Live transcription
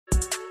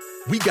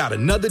We got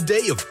another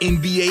day of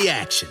NBA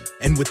action.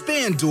 And with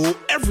FanDuel,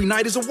 every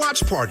night is a watch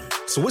party.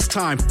 So it's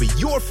time for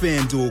your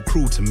FanDuel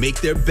crew to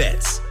make their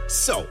bets.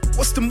 So,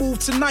 what's the move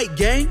tonight,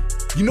 gang?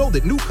 You know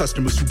that new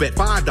customers who bet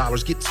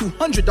 $5 get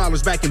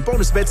 $200 back in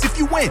bonus bets if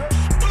you win.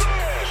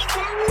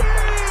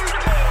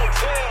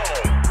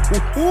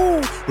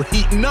 Woo-hoo, we're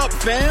heating up,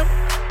 fam.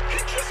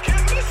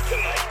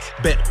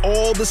 Bet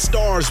all the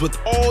stars with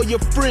all your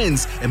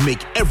friends and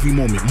make every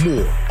moment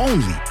more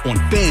only on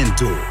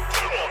FanDuel.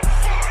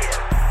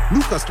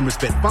 New customers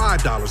bet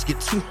 $5, get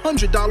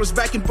 $200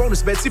 back in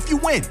bonus bets if you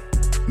win.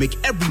 Make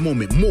every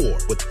moment more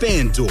with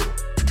FanDuel.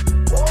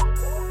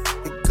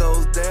 It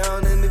goes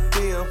down in the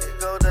DM.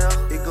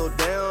 It go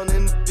down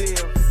in the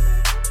DM.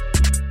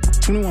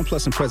 21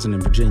 plus and present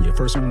in Virginia.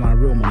 First online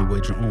real money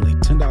wager only.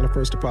 $10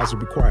 first deposit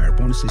required.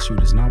 Bonus issued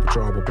is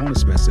non-withdrawable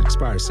bonus bets that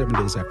expires 7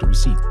 days after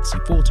receipt. See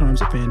full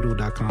terms at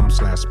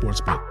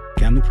FanDuel.com/sportsbook.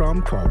 Gambling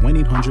problem? Call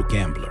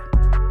 1-800-GAMBLER.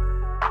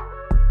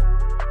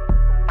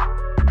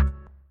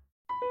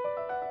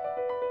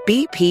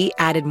 BP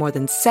added more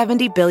than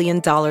 $70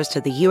 billion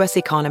to the U.S.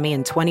 economy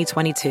in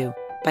 2022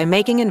 by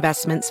making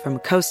investments from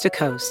coast to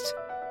coast.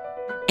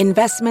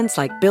 Investments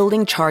like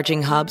building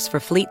charging hubs for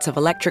fleets of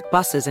electric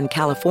buses in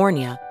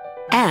California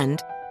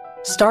and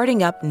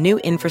starting up new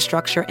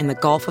infrastructure in the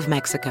Gulf of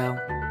Mexico.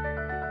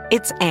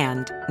 It's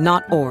and,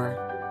 not or.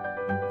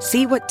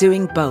 See what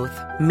doing both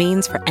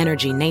means for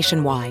energy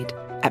nationwide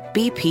at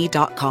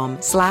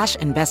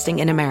bp.com/investing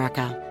in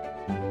America.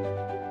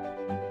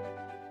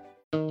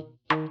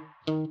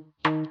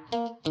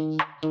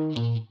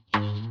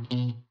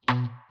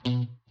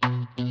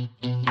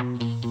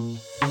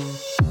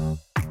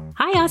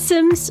 Hi,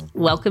 Awesomes.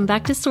 Welcome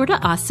back to Sorta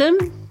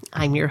Awesome.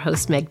 I'm your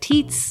host, Meg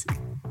Tietz.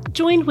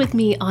 Joined with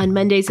me on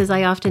Mondays, as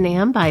I often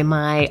am, by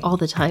my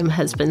all-the-time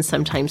husband,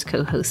 sometimes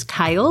co-host,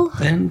 Kyle.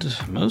 And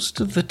most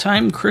of the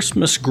time,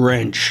 Christmas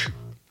Grinch.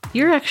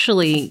 You're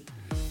actually,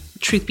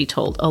 truth be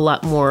told, a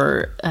lot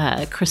more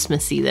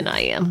Christmassy than I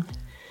am.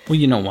 Well,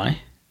 you know why?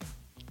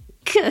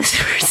 Because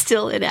we're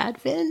still in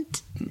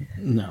Advent.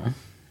 No.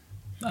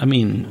 I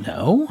mean,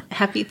 no.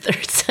 Happy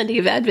third Sunday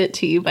of Advent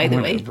to you, by the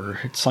way.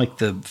 It's like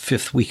the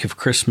fifth week of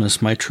Christmas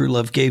my true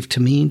love gave to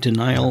me,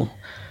 denial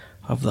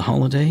of the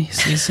holiday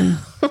season.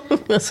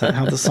 Is that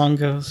how the song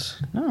goes?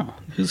 No.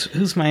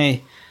 Who's my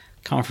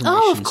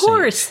confirmation Oh, of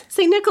course. saint?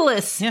 St.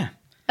 Nicholas. Yeah.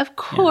 Of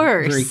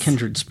course. Yeah, very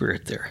kindred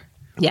spirit there.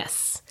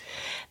 Yes.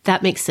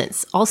 That makes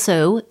sense.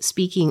 Also,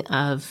 speaking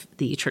of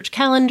the church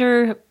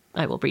calendar,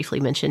 I will briefly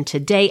mention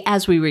today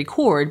as we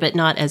record, but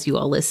not as you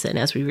all listen,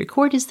 as we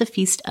record is the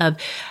feast of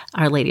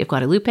Our Lady of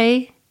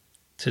Guadalupe.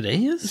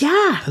 Today is?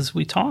 Yeah. As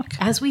we talk?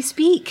 As we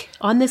speak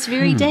on this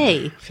very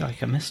day. I feel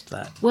like I missed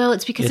that. Well,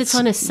 it's because it's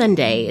on a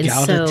Sunday. And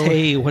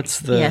Gaudete,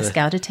 what's the... Yes,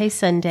 Gaudete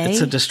Sunday.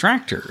 It's a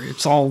distractor.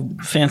 It's all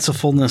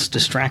fancifulness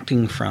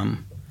distracting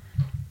from...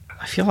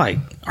 I feel like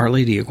Our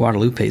Lady of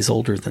Guadalupe is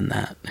older than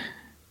that.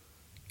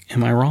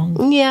 Am I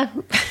wrong? Yeah.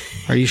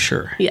 Are you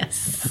sure?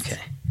 Yes. Okay.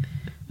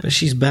 But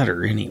she's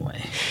better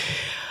anyway.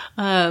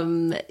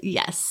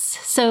 Yes.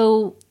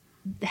 So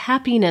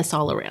happiness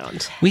all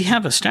around. We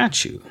have a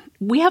statue.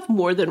 We have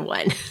more than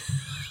one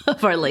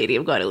of Our Lady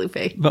of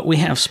Guadalupe. But we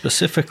have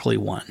specifically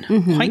one.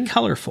 Quite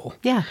colorful.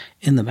 Yeah.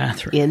 In the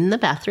bathroom. In the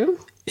bathroom.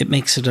 It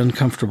makes it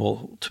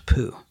uncomfortable to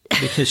poo.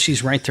 Because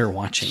she's right there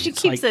watching. She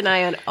keeps an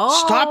eye on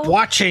all... Stop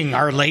watching,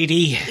 Our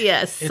Lady.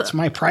 Yes. It's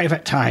my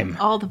private time.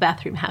 All the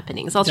bathroom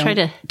happenings.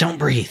 Don't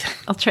breathe.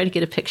 I'll try to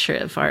get a picture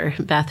of our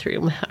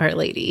bathroom, Our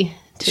Lady,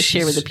 to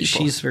share with the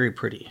people. She's very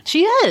pretty.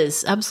 She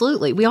is,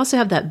 absolutely. We also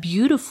have that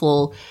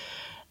beautiful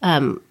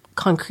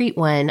concrete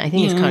one. I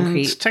think it's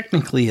concrete. It's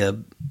technically a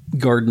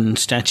garden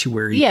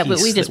statuary piece. Yeah, but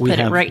we just put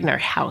it right in our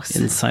house.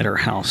 Inside our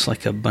house,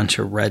 like a bunch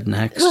of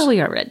rednecks. Well, we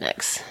are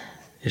rednecks.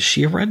 Is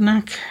she a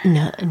redneck?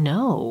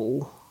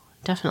 No.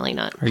 Definitely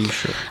not. Are you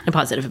sure? I'm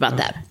positive about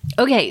that.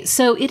 Okay,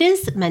 so it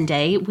is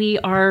Monday. We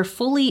are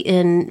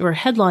we're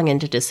headlong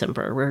into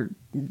December. We're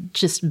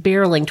just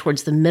barreling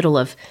towards the middle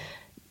of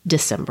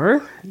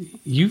December.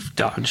 You've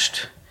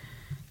dodged.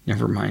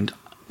 Never mind.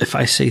 If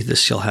I say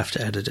this, you'll have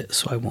to edit it,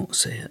 so I won't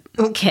say it.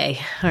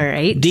 Okay, all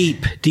right.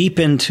 Deep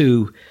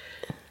into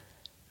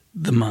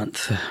the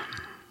month.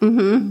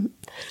 Mm-hmm.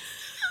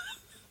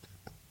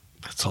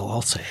 That's all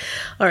I'll say.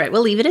 All right,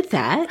 we'll leave it at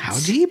that. How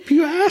deep,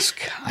 you ask?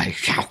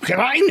 How can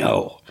I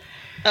know?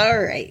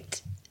 All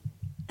right.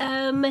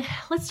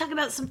 Let's talk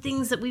about some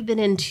things that we've been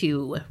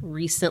into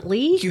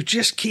recently. You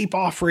just keep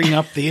offering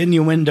up the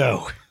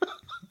innuendo.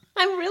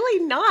 I'm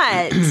really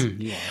not.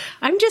 Yeah.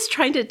 I'm just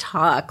trying to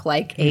talk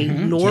like a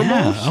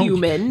normal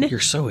human.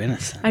 You're so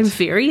innocent. I'm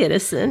very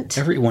innocent.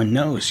 Everyone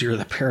knows you're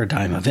the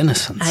paradigm of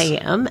innocence. I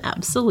am,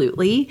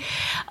 absolutely.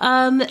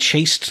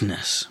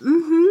 Chasteness.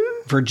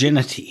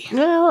 Virginity.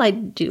 Well, I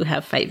do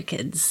have 5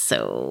 kids,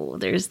 so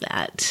there's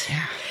that.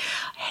 Yeah.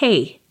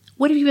 Hey,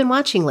 what have you been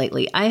watching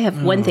lately? I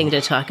have one thing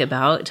to talk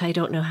about. I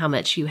don't know how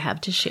much you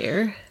have to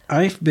share.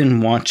 I've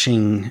been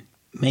watching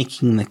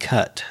Making the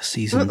Cut,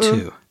 Season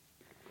 2.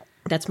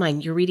 That's mine.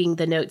 You're reading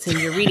the notes, and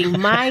you're reading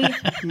my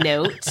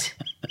note.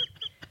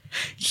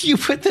 You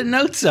put the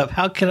notes up.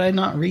 How could I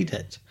not read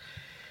it?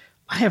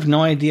 I have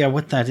no idea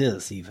what that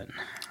is, even.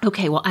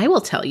 Okay, well, I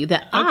will tell you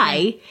that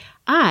I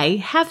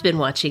have been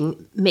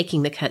watching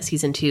Making the Cut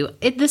Season 2.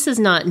 This is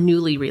not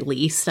newly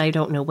released. I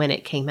don't know when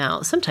it came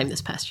out. Sometime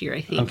this past year,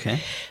 I think. Okay.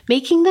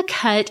 Making the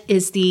Cut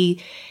is the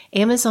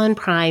Amazon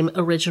Prime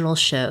original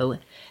show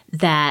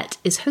that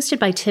is hosted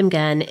by Tim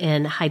Gunn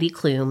and Heidi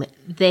Klum.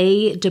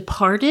 They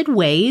departed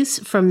ways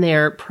from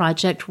their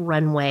Project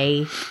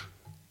Runway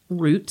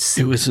roots.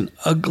 It was an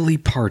ugly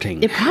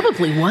parting. It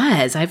probably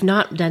was. I've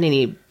not done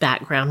any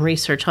background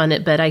research on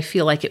it, but I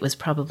feel like it was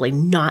probably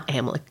not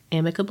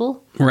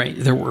amicable. Right.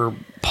 There were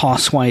paw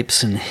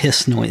swipes and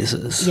hiss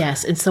noises.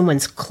 Yes, and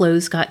someone's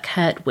clothes got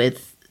cut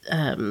with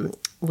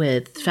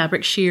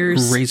fabric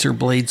shears. Razor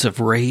blades of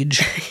rage.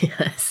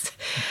 Yes.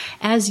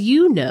 As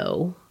you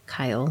know,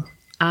 Kyle,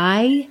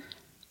 I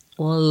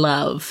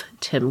love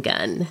Tim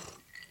Gunn.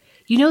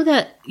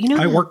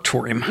 I worked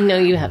for him. No,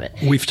 you haven't.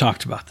 We've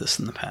talked about this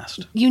in the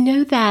past. You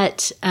know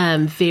that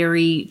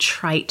very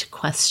trite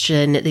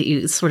question that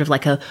you sort of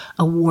like a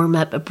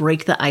warm-up, a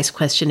break the ice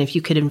question. If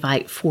you could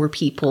invite 4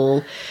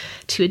 people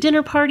to a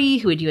dinner party,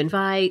 who would you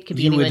invite? Could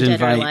be anyone dead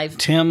or alive.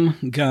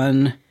 Tim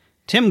Gunn,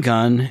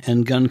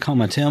 and Gunn,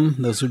 Tim.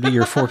 Those would be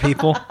your 4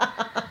 people.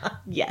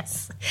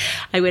 Yes.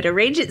 I would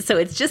arrange it so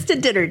it's just a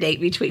dinner date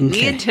between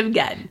me and Tim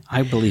Gunn.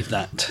 I believe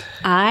that.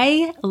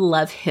 I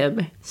love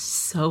him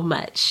so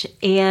much,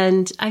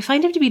 and I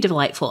find him to be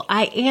delightful.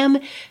 I am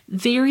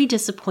very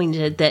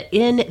disappointed that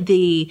in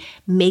the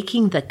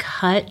Making the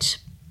Cut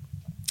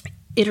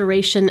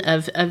iteration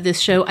of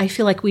this show, I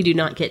feel like we do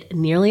not get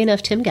nearly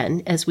enough Tim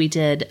Gunn as we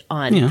did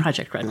on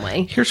Project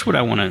Runway. Here's what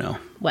I want to know.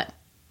 What?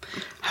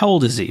 How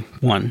old is he?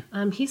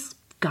 1. He's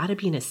got to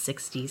be in his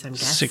 60s, I'm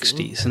guessing.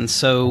 60s. And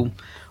so,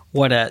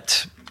 what,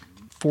 at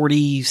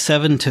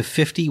 47 to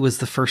 50 was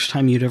the first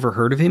time you'd ever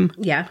heard of him?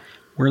 Yeah.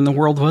 Where in the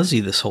world was he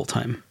this whole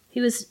time?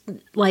 He was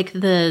like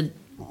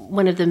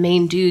one of the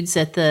main dudes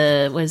at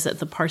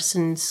the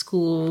Parsons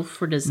School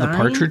for Design. The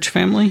Partridge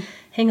Family?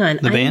 Hang on.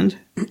 The band?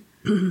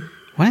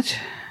 What?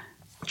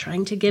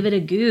 Trying to give it a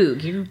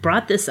goog. You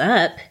brought this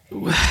up.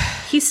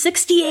 He's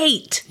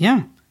 68.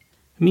 Yeah.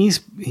 I mean,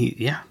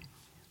 yeah.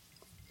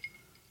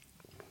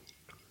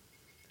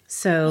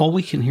 So all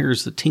we can hear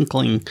is the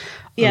tinkling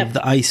of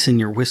the ice in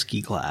your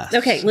whiskey glass.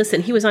 Okay,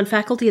 listen. He was on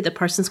faculty at the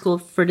Parsons School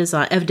of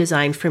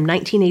Design from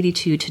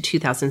 1982 to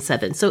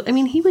 2007. So, I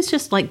mean, he was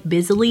just like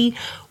busily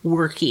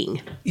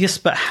working. Yes,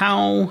 but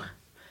how?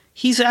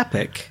 He's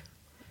epic.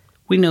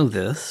 We know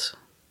this.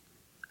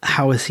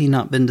 How has he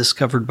not been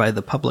discovered by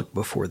the public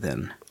before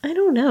then? I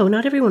don't know.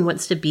 Not everyone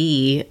wants to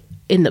be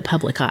in the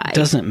public eye. It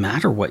doesn't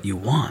matter what you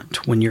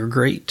want. When you're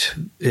great,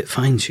 it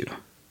finds you.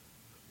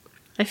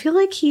 I feel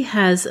like he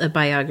has a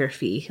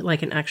biography,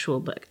 like an actual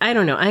book. I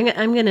don't know.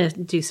 I'm going to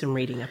do some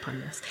reading up on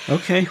this.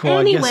 Okay. Well,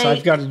 anyway, I guess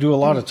I've got to do a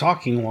lot of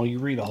talking while you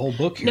read a whole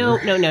book here.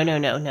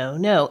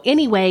 No.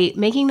 Anyway,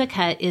 Making the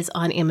Cut is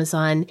on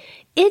Amazon.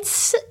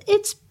 It's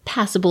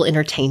passable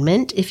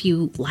entertainment if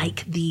you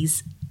like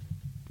these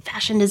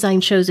fashion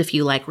design shows, if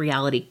you like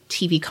reality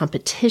TV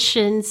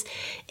competitions.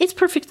 It's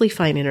perfectly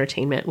fine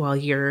entertainment while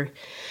you're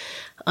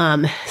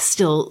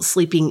still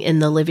sleeping in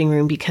the living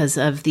room because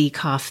of the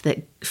cough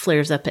that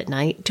flares up at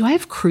night. Do I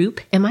have croup?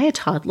 Am I a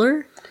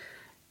toddler?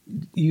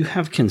 You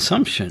have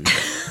consumption,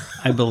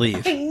 I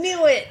believe. I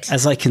knew it.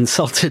 As I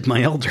consulted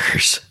my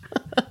elders.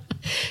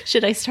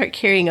 Should I start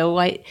carrying a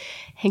white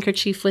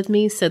handkerchief with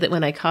me so that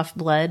when I cough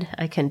blood,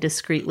 I can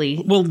discreetly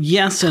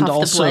cough and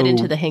also the blood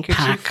into the handkerchief?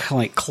 Pack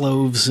like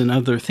cloves and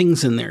other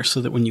things in there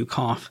so that when you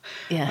cough,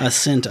 yeah, a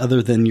scent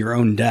other than your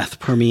own death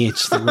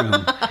permeates the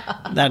room.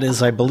 That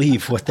is, I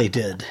believe, what they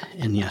did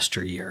in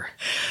yesteryear.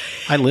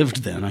 I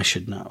lived then, I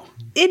should know.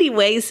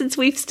 Anyway, since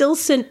we've still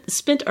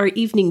spent our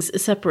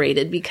evenings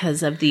separated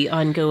because of the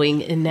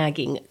ongoing and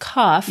nagging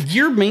cough.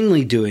 You're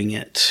mainly doing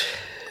it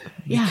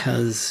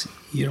because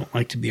you don't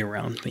like to be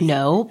around me.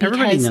 No, because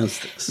everybody knows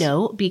this.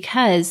 No,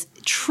 because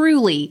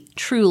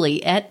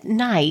truly at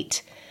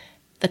night,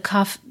 the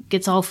cough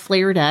gets all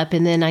flared up,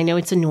 and then I know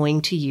it's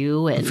annoying to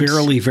you and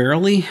verily,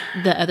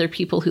 the other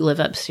people who live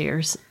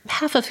upstairs,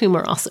 half of whom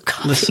are also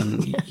coughing.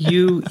 Listen,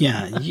 you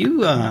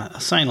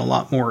assign a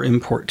lot more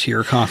import to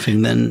your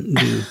coughing than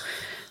do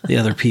the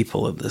other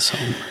people of this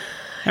home.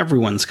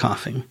 Everyone's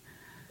coughing.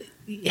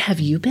 Have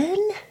you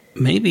been?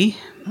 Maybe.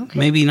 Okay.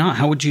 Maybe not.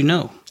 How would you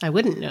know? I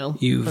wouldn't know.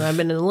 I've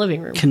been in the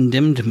living room.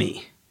 Condemned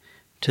me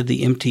to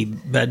the empty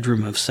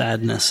bedroom of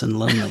sadness and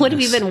loneliness. What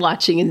have you been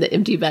watching in the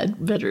empty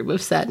bedroom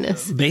of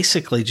sadness?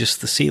 Basically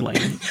just the ceiling.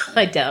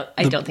 I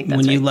don't think that's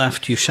when right. You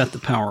left, you shut the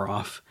power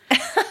off.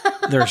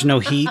 There's no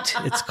heat.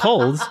 It's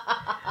cold.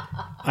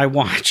 I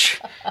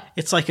watch.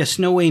 It's like a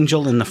snow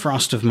angel in the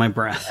frost of my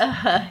breath.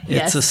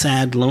 It's a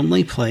sad,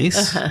 lonely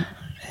place.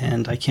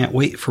 And I can't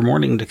wait for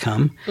morning to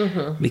come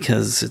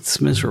because it's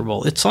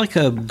miserable. It's like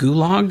a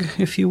gulag,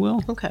 if you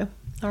will. Okay.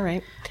 All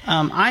right.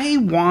 I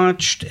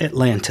watched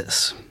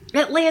Atlantis.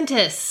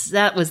 Atlantis.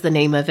 That was the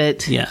name of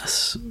it.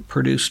 Yes.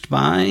 Produced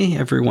by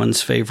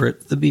everyone's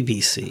favorite, the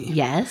BBC.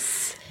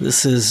 Yes.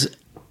 This is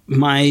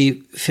my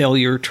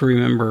failure to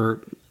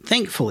remember,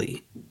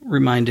 thankfully,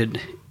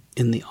 reminded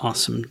in the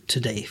Awesome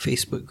Today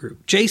Facebook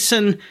group.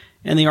 Jason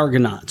and the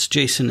Argonauts.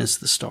 Jason is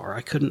the star.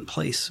 I couldn't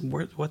place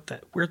where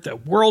the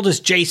world is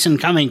Jason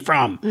coming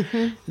from?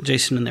 Mm-hmm.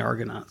 Jason and the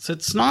Argonauts.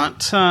 It's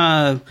not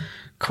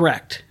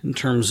correct in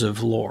terms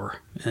of lore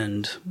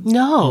and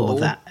all of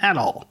that at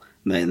all.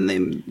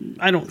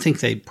 I don't think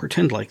they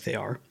pretend like they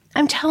are.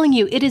 I'm telling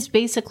you, it is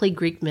basically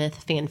Greek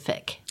myth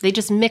fanfic. They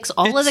just mix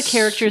all of the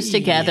characters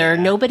together.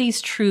 Yeah.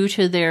 Nobody's true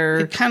to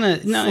their form.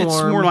 It's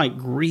more like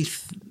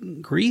Greeth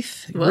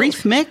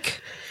Mick.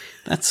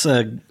 It's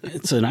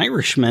an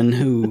Irishman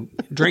who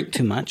drank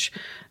too much.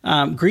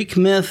 Greek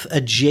myth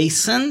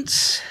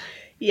adjacent.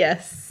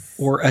 Yes.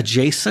 Or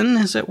adjacent,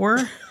 as it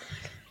were.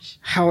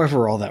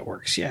 However all that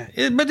works, yeah.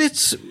 But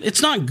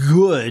it's not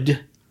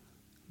good,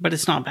 but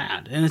it's not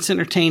bad. And it's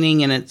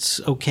entertaining and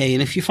it's okay.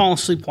 And if you fall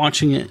asleep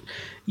watching it,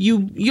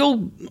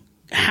 you'll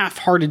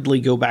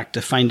half-heartedly go back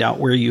to find out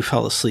where you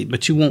fell asleep,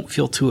 but you won't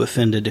feel too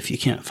offended if you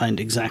can't find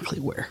exactly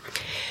where.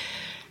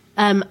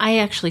 I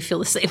actually feel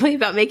the same way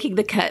about Making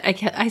the Cut.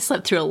 I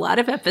slept through a lot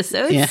of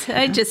episodes. Yeah.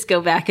 I just go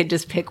back and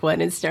just pick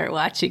one and start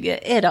watching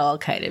it. It all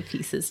kind of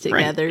pieces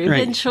together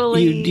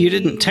eventually. You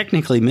didn't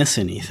technically miss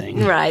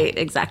anything. Right,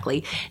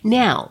 exactly.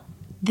 Now,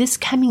 this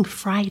coming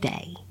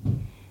Friday,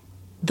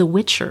 The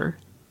Witcher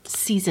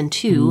Season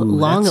 2,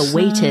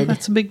 long-awaited.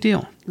 That's a big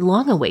deal.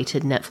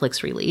 Long-awaited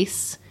Netflix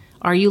release.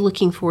 Are you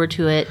looking forward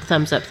to it?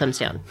 Thumbs up, thumbs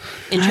down.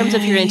 In terms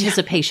of your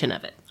anticipation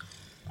of it.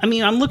 I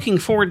mean, I'm looking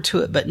forward to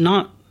it, but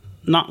not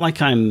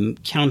like I'm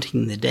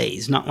counting the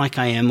days. Not like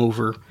I am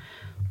over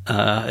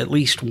at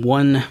least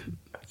one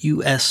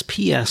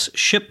USPS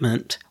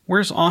shipment.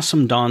 Where's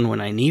Awesome Dawn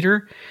when I need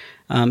her?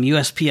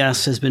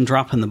 USPS has been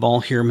dropping the ball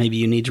here. Maybe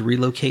you need to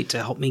relocate to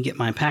help me get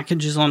my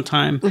packages on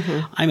time.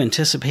 Mm-hmm. I'm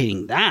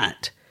anticipating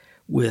that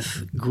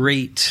with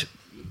great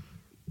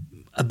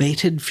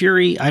abated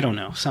fury. I don't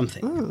know,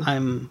 something.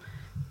 I'm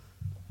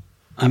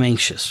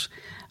anxious.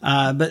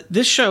 But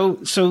this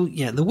show, so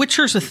yeah, The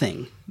Witcher's a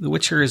thing. The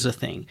Witcher is a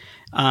thing.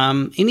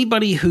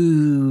 Anybody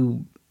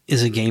who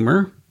is a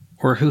gamer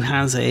or who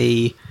has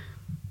a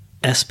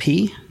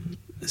SP,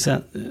 is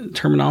that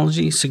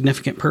terminology?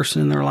 Significant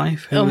person in their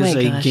life who is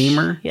a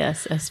gamer?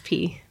 Yes,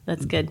 SP.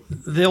 That's good.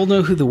 They'll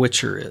know who The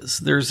Witcher is.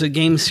 There's a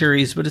game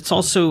series, but it's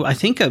also, I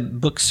think, a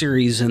book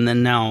series and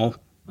then now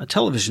a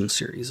television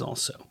series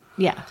also.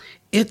 Yeah.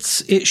 It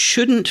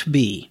shouldn't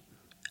be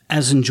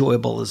as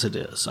enjoyable as it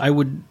is. I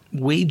would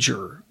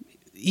wager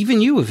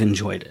even you have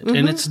enjoyed it,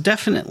 and it's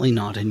definitely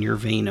not in your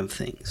vein of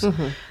things.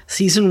 Mm-hmm.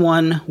 Season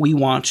 1, we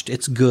watched.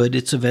 It's good.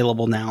 It's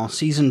available now.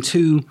 Season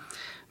 2,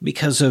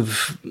 because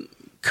of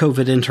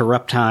COVID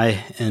interrupti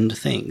and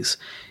things,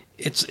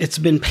 it's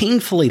been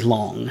painfully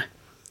long.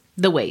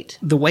 The wait.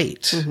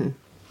 Mm-hmm.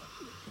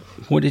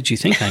 What did you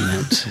think I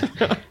meant?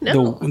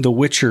 No. The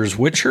Witcher's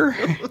Witcher?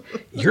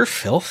 You're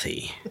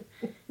filthy.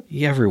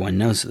 Everyone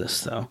knows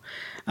this, though.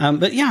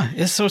 But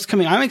yeah, so it's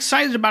coming. I'm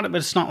excited about it, but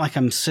it's not like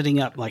I'm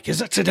sitting up like,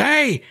 is it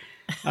today?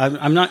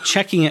 I'm not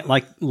checking it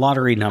like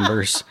lottery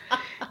numbers.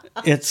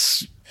 I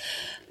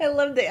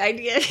love the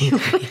idea.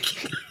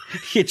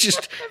 It's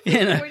just,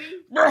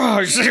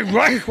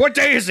 what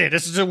day is it?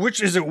 Is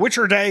it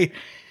Witcher Day?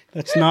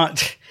 That's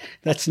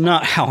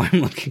not how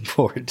I'm looking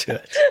forward to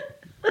it.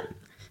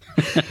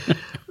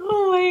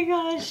 Oh my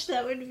gosh,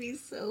 that would be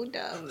so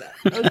dumb.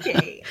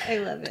 Okay, I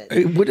love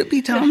it. Would it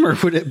be dumb or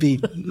would it be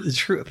the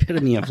true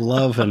epitome of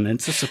love and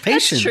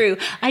anticipation? That's true.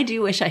 I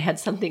do wish I had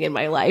something in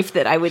my life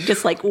that I would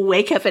just like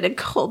wake up in a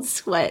cold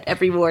sweat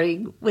every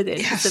morning with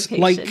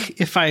anticipation. Yes,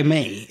 like, if I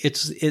may,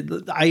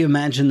 I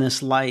imagine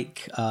this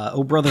like,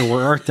 Oh Brother,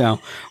 Where Art Thou?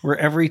 Where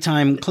every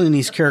time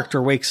Clooney's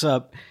character wakes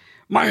up,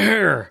 my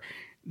hair...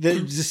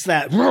 just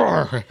that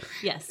roar.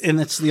 Yes.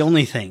 And it's the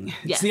only thing.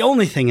 It's the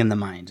only thing in the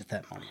mind at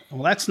that moment.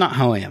 Well, that's not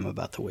how I am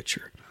about The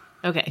Witcher.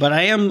 Okay. But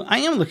I am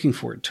looking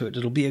forward to it.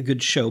 It'll be a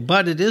good show.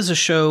 But it is a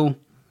show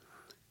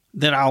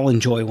that I'll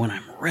enjoy when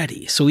I'm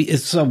ready. So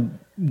it's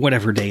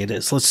whatever day it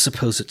is. Let's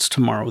suppose it's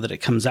tomorrow that it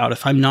comes out.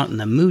 If I'm not in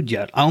the mood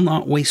yet, I'll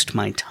not waste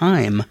my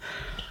time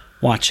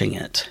watching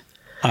it.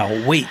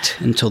 I'll wait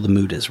until the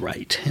mood is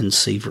right and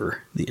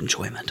savor the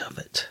enjoyment of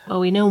it. Well,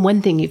 we know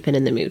one thing you've been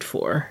in the mood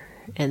for.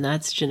 And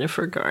that's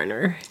Jennifer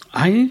Garner.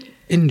 I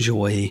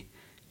enjoy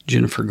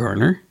Jennifer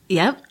Garner.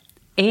 Yep.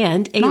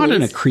 And Alias. Not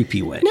in a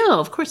creepy way. No,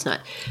 of course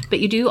not. But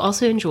you do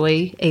also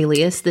enjoy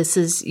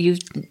Alias. You've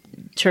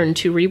turned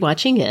to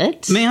rewatching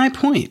it. May I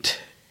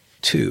point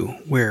to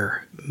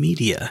where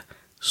media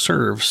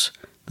serves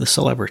the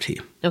celebrity?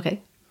 Okay.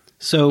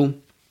 So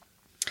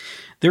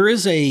there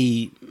is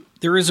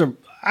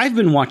I've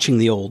been watching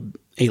the old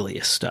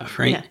Alias stuff,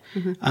 right?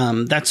 Yeah.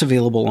 Mm-hmm. That's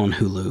available on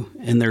Hulu,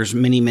 and there's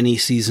many, many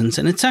seasons,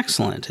 and it's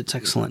excellent. It's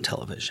excellent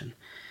television.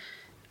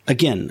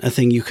 Again, a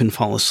thing you can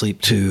fall asleep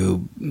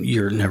to.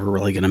 You're never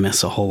really going to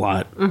miss a whole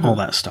lot, all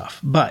that stuff.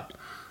 But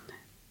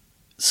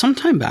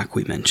sometime back,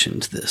 we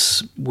mentioned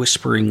this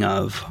whispering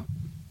of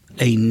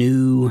a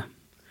new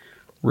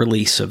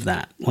release of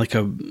that, like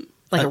a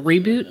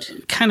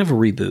reboot? Kind of a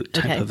reboot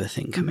type of a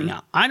thing coming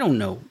out. I don't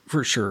know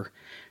for sure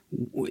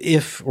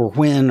if or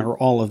when or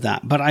all of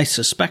that, but I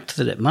suspect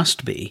that it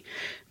must be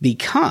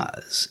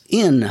because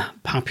in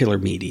popular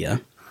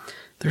media,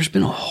 there's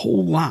been a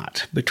whole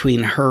lot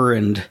between her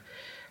and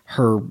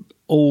her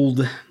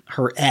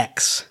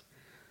ex,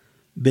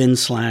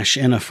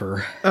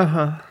 Ben/Jennifer.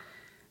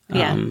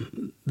 Yeah.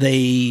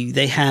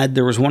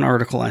 There was one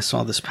article I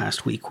saw this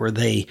past week where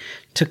they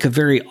took a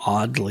very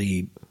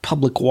oddly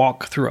public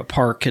walk through a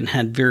park and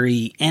had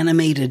very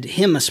animated,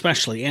 him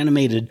especially,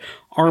 animated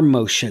arm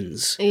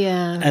motions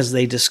as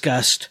they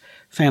discussed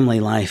family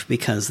life,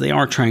 because they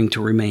are trying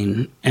to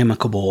remain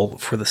amicable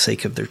for the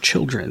sake of their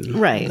children.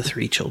 Right. The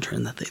 3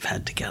 children that they've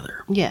had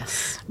together.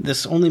 Yes.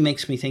 This only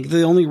makes me think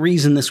the only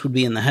reason this would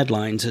be in the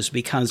headlines is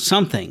because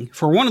something,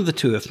 for one of the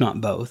two, if not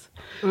both,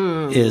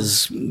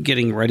 is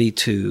getting ready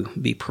to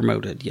be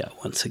promoted yet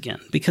once again.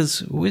 Because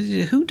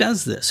who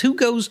does this? Who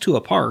goes to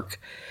a park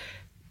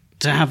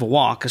to have a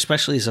walk,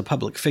 especially as a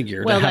public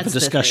figure, to have a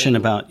discussion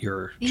about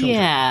your children?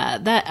 Yeah,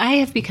 that I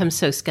have become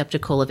so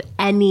skeptical of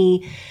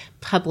any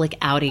public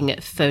outing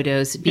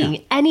photos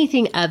being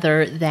anything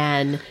other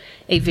than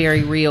a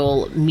very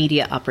real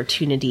media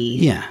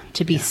opportunity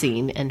to be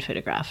seen and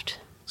photographed.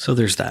 So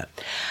there's that.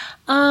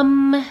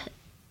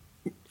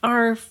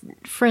 Our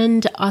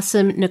friend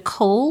Awesome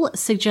Nicole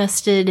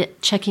suggested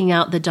checking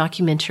out the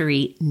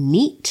documentary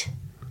Neat,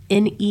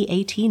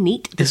 N-E-A-T,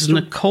 Neat. Is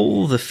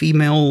Nicole the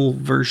female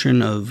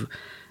version of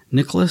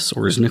Nicholas,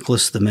 or is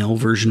Nicholas the male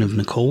version of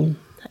Nicole?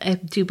 I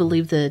do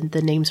believe the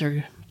names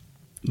are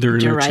They're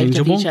derived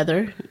interchangeable? of each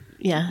other.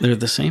 Yeah. They're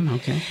the same?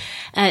 Okay.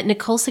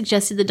 Nicole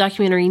suggested the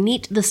documentary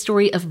Neat, the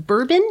Story of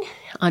Bourbon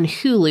on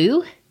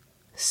Hulu.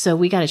 So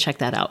we got to check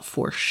that out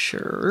for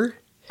sure.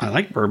 I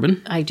like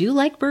bourbon. I do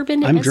like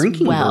bourbon I'm as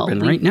drinking well.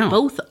 bourbon We right now.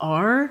 both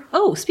are.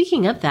 Oh,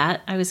 speaking of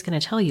that, I was going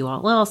to tell you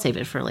all. Well, I'll save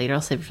it for later.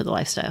 I'll save it for the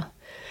lifestyle.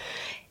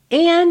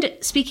 And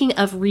speaking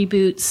of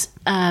reboots,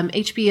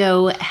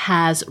 HBO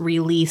has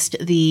released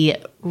the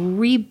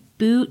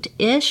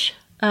reboot-ish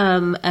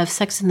of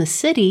Sex and the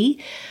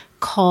City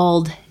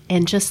called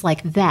And Just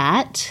Like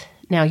That.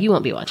 Now, you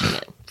won't be watching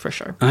it, for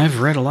sure. I've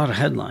read a lot of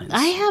headlines.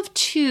 I have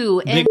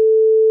too. And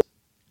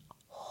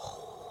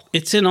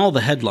It's in all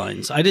the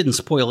headlines. I didn't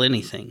spoil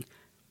anything.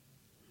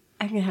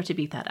 I'm going to have to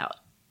beat that out.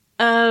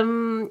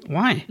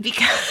 Why?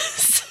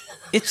 Because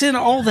It's in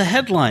all the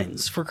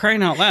headlines, for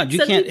crying out loud. You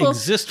Some can't people-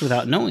 exist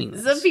without knowing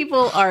this. some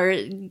people are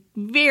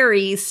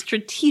very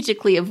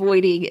strategically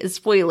avoiding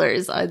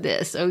spoilers on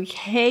this,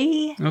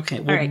 okay? Okay,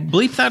 well, All right.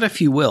 bleep that if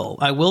you will.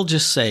 I will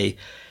just say,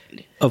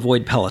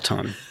 avoid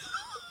Peloton.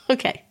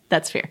 Okay,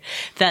 that's fair.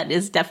 That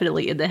is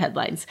definitely in the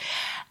headlines.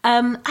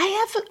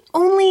 I have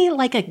only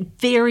like a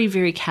very,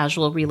 very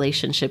casual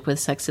relationship with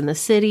Sex and the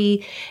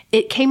City.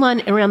 It came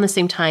on around the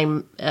same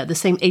time, the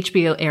same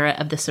HBO era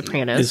of The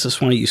Sopranos. Is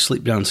this why you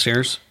sleep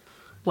downstairs?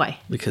 Why?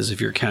 Because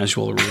of your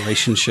casual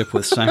relationship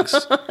with sex?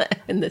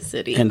 In the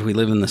city. And we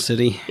live in the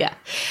city? Yeah.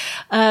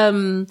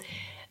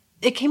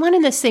 It came on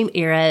in the same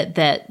era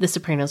that The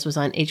Sopranos was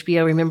on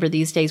HBO. Remember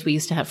these days we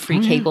used to have free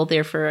cable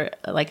there for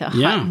like a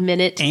hot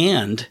minute.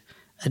 And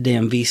a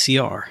damn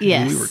VCR.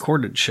 Yes. And we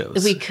recorded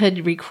shows. We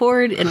could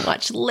record and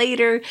watch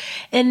later.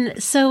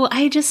 And so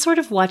I just sort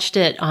of watched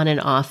it on and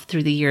off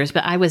through the years,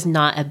 but I was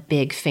not a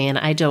big fan.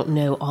 I don't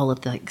know all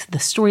of the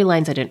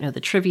storylines. I don't know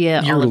the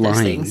trivia, You're all of those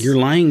lying. things. You're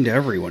lying to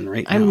everyone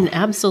right now. I'm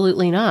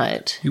absolutely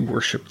not. You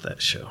worship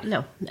that show.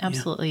 No,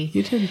 absolutely.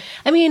 You did.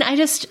 I mean,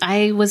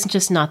 I was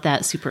just not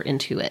that super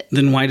into it.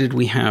 Then why did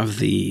we have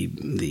the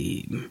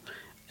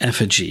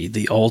effigy,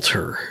 the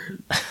altar?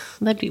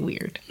 That'd be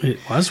weird. It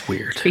was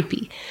weird.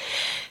 Creepy.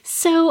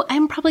 So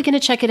I'm probably going to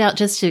check it out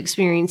just to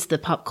experience the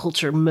pop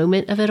culture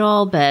moment of it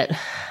all, but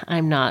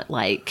I'm not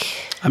like...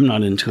 I'm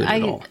not into it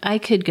at all. I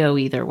could go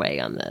either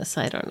way on this.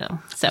 I don't know.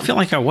 So I feel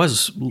like I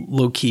was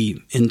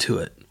low-key into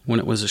it when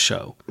it was a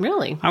show.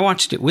 Really? I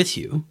watched it with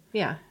you,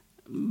 Yeah.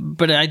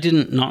 but I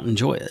didn't not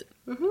enjoy it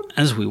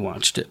as we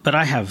watched it. But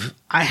I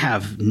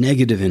have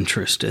negative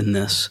interest in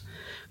this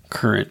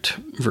current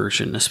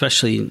version,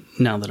 especially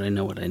now that I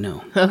know what I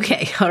know.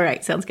 Okay. All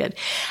right. Sounds good.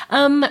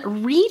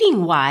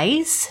 Reading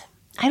wise,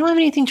 I don't have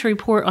anything to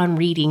report on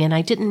reading, and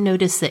I didn't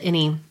notice that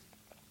any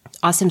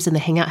Awesomes in the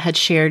Hangout had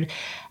shared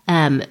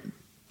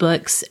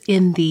books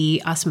in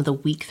the Awesome of the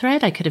Week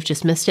thread. I could have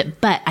just missed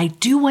it, but I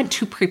do want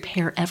to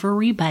prepare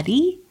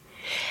everybody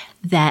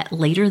that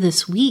later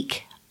this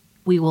week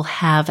we will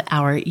have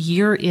our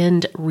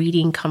year-end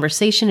reading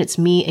conversation. It's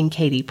me and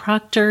Katie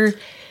Proctor.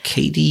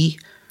 Katie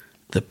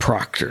the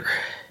Proctor.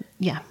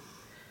 Yeah,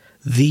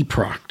 The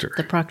Proctor.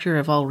 the Proctor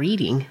of all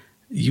reading.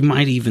 You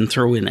might even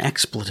throw in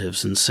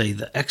expletives and say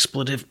the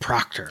expletive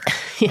proctor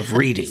of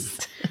reading,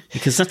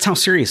 because that's how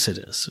serious it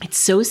is. It's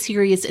so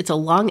serious. It's a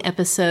long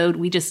episode.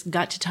 We just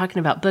got to talking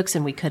about books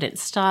and we couldn't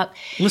stop.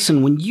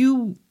 Listen, when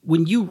you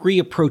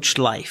reapproach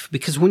life,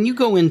 because when you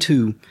go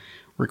into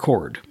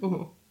record,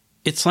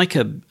 it's like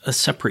a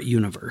separate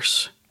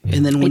universe.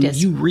 And then when It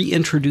is. you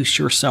reintroduce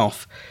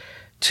yourself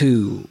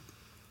to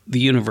the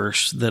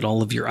universe that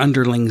all of your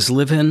underlings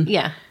live in,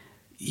 Yeah.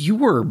 you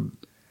were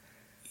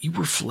You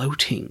were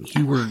floating.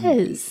 You were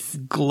Yes.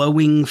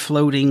 glowing,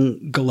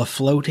 floating,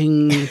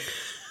 floating,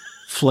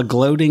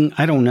 flagloating.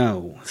 I don't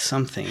know.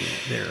 Something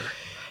there.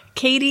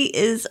 Katie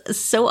is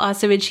so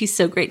awesome, and she's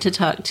so great to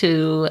talk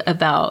to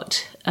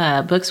about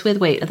books with.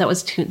 Wait, that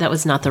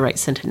was not the right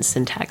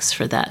syntax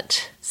for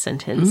that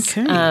sentence.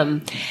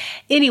 Okay.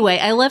 Anyway,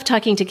 I love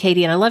talking to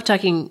Katie, and I love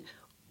talking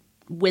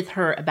with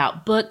her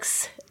about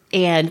books,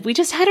 and we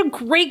just had a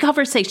great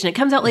conversation. It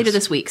comes out later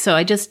this week, so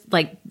I just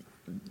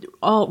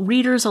all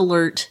readers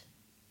alert.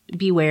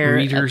 Beware.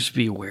 Readers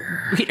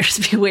beware.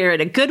 Readers beware in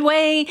a good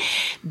way.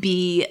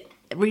 Be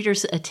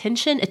readers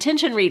attention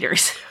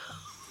readers.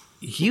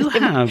 You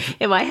have.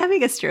 Am I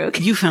having a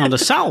stroke? You found a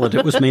salad.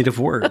 It was made of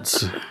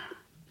words.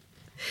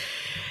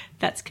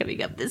 That's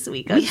coming up this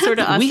week. That's sort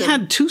of awesome. We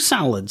had 2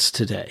 salads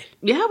today.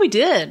 Yeah, we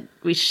did.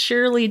 We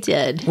surely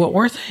did. What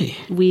were they?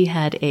 We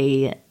had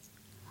a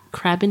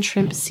crab and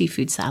shrimp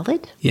seafood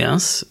salad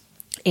Yes.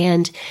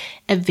 and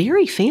a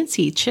very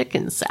fancy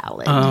chicken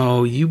salad.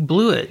 Oh, you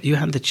blew it. You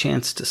had the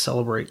chance to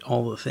celebrate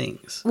all the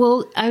things.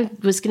 Well, I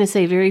was going to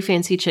say very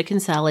fancy chicken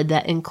salad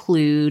that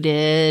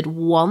included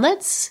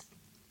walnuts,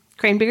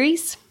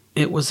 cranberries.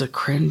 It was a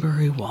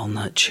cranberry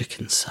walnut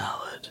chicken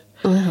salad.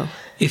 Wow.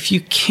 If you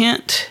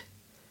can't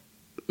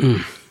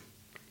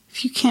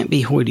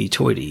be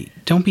hoity-toity,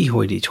 don't be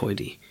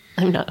hoity-toity.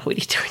 I'm not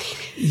hoity-toity.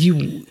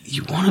 You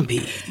want to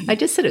be. I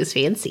just said it was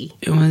fancy.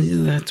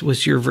 That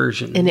was your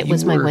version. And it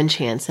was my one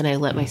chance, and I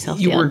let myself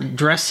down. You were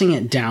dressing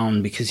it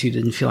down because you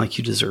didn't feel like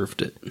you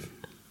deserved it.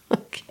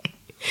 Okay.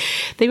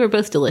 They were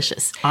both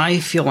delicious. I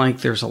feel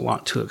like there's a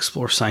lot to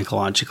explore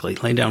psychologically.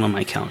 Lay down on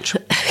my couch.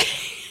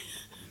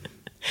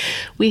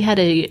 We had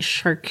a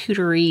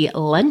charcuterie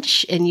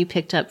lunch, and you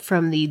picked up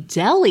from the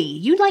deli.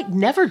 You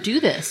never do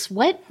this.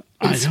 What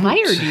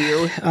inspired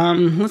you?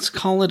 Let's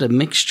call it a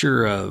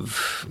mixture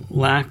of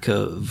lack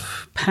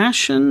of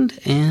passion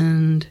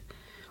and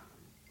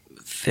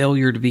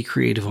failure to be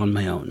creative on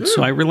my own.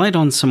 So I relied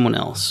on someone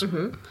else.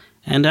 Mm-hmm.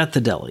 And at the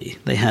deli,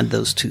 they had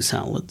those 2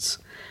 salads.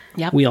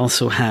 Yep. We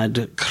also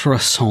had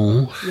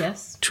croissant.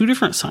 Yes. 2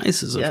 different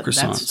sizes of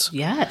croissants.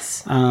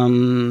 Yes.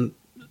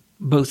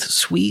 Both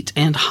sweet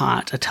and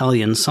hot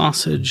Italian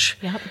sausage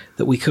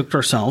that we cooked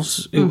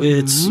ourselves.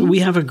 We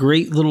have a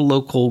great little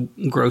local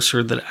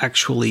grocer that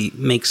actually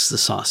makes the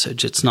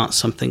sausage. It's not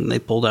something they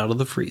pulled out of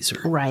the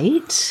freezer.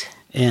 Right.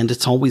 And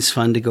it's always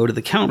fun to go to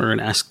the counter and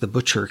ask the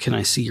butcher, "Can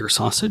I see your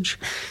sausage?"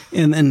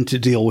 And then to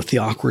deal with the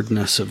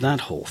awkwardness of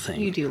that whole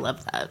thing. You do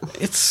love that.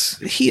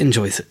 He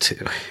enjoys it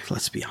too,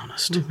 let's be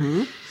honest.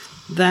 Mm-hmm.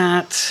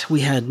 That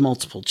we had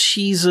multiple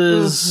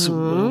cheeses,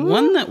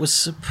 one that was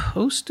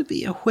supposed to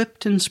be a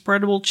whipped and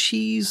spreadable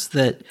cheese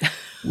that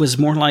was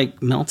more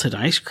like melted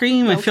ice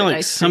cream. I feel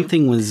like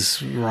something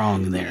was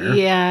wrong there.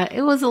 Yeah,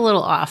 it was a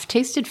little off.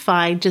 Tasted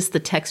fine, just the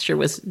texture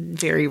was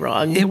very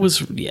wrong. It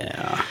was,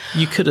 yeah.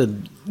 You could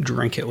have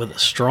drank it with a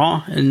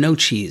straw, and no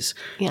cheese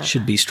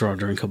should be straw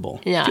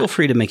drinkable. Yeah. Feel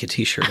free to make a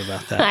t-shirt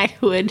about that. I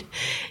would.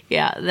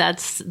 Yeah,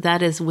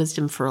 that is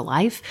wisdom for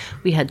life.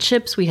 We had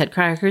chips, we had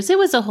crackers. It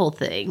was a whole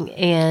thing,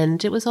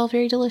 and it was all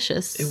very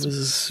delicious.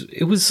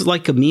 It was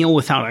like a meal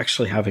without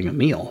actually having a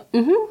meal.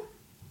 Mm-hmm.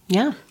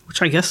 Yeah.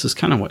 Which I guess is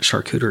kind of what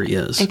charcuterie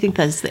is. I think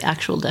that's the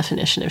actual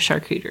definition of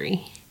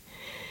charcuterie.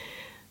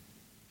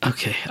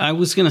 Okay. I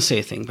was going to say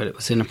a thing, but it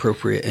was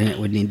inappropriate and it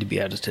would need to be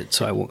edited,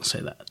 so I won't say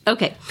that.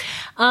 Okay.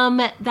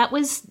 That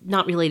was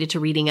not related to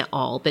reading at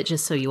all, but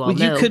just so you all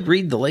know. You could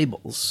read the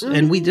labels. Mm-hmm.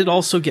 And we did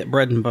also get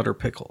bread and butter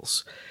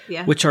pickles,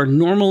 which are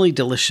normally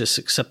delicious,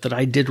 except that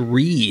I did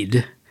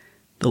read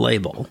the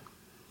label.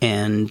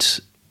 And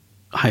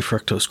high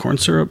fructose corn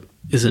syrup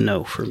is a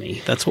no for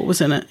me. That's what was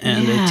in it.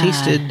 And it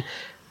tasted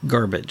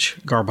garbage.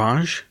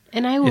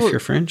 And if you're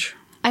French.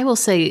 I will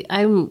say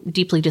I'm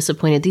deeply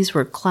disappointed. These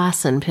were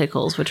Classen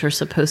pickles, which are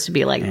supposed to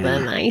be like the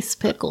nice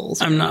pickles.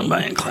 I'm not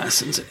buying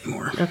Classens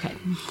anymore. Okay.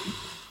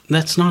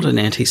 That's not an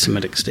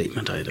anti-Semitic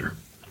statement either.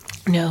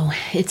 No,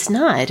 it's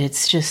not.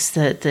 It's just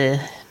that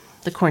the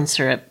corn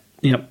syrup.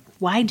 Yep.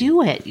 Why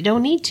do it? You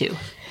don't need to.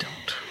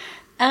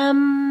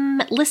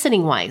 Don't.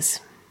 Listening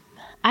wise,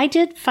 I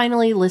did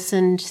finally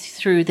listen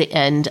through the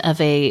end of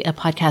a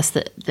podcast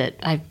that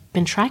I've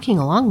been tracking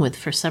along with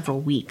for several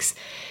weeks.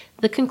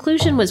 The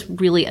conclusion was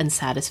really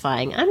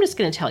unsatisfying. I'm just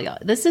going to tell y'all,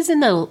 this is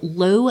in the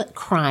low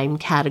crime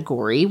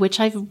category, which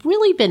I've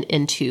really been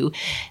into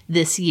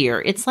this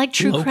year. It's like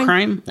true low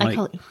crime? I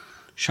call it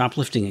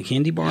shoplifting a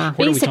candy bar?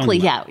 What basically, are we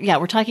talking about? Yeah.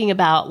 We're talking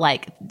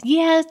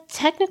about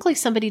technically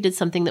somebody did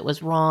something that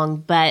was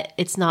wrong, but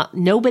it's not,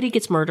 nobody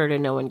gets murdered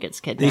and no one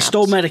gets kidnapped. They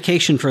stole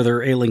medication for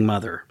their ailing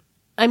mother.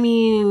 I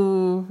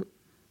mean,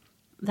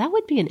 that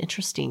would be an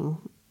interesting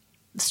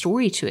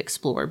story to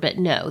explore, but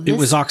no. It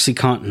was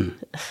OxyContin.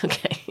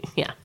 Okay,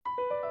 yeah.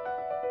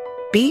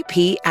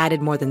 BP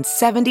added more than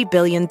 $70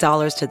 billion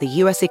to the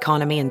U.S.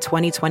 economy in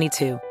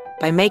 2022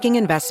 by making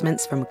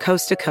investments from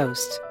coast to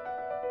coast.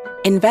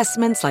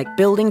 Investments like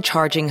building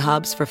charging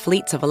hubs for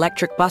fleets of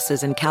electric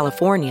buses in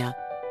California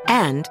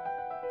and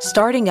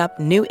starting up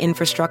new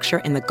infrastructure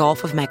in the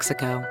Gulf of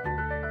Mexico.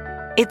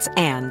 It's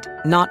and,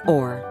 not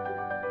or.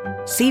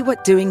 See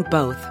what doing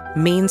both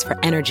means for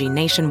energy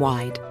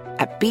nationwide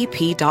at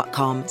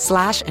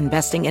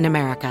bp.com/investing in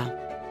America.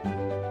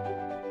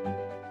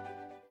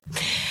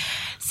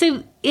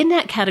 So in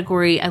that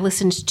category, I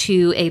listened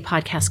to a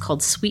podcast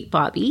called Sweet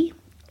Bobby,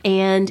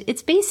 and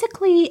it's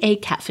basically a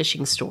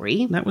catfishing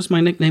story. That was my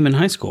nickname in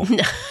high school.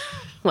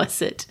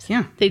 Was it?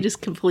 Yeah. They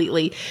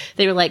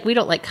were like, we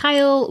don't like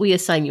Kyle. We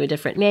assign you a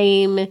different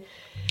name.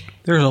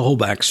 There's a whole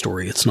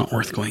backstory. It's not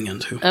worth going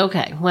into.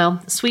 Okay.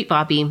 Well, Sweet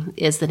Bobby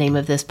is the name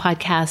of this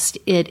podcast.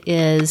 It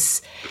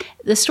is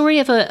the story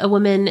of a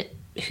woman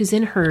who's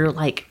in her,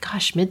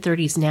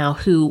 mid-30s now,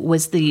 who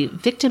was the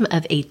victim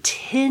of a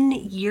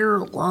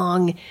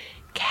 10-year-long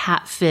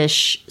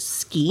catfish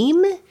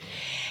scheme.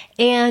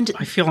 And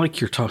I feel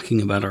like you're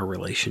talking about our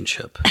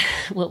relationship.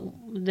 Well,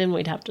 then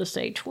we'd have to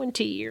say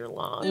 20-year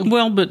long.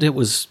 Well, but it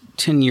was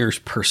 10 years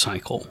per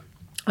cycle.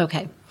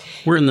 Okay.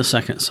 We're in the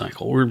second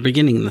cycle. We're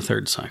beginning the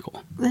third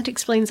cycle. That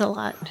explains a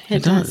lot.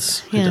 It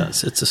does. Yeah. It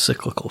does. It's a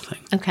cyclical thing.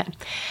 Okay.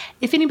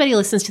 If anybody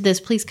listens to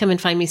this, please come and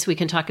find me so we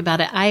can talk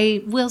about it.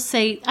 I will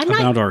say...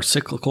 About our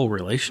cyclical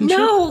relationship?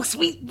 No,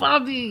 Sweet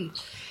Bobby.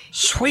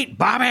 Sweet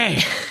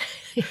Bobby.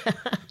 Yeah.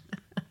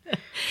 I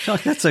feel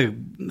like that's a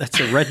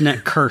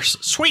redneck curse.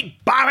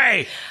 Sweet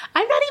Bobby.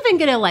 I'm not even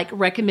going to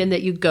recommend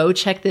that you go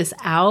check this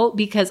out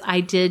because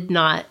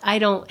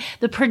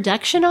the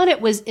production on it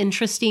was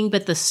interesting,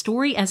 but the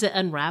story as it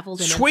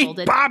unraveled and Sweet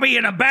unfolded. Bobby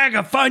and a bag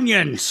of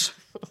Funyuns.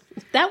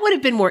 That would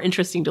have been more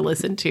interesting to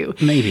listen to.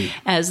 Maybe.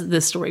 As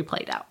the story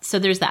played out. So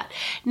there's that.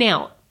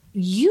 Now,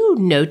 you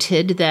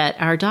noted that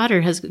our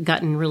daughter has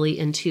gotten really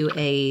into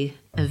a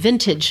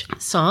vintage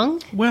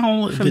song.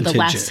 Well, from the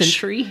last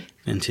century.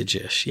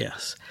 Vintage-ish,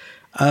 yes.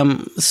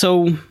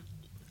 So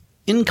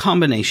in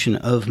combination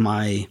of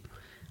my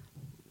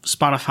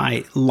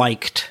Spotify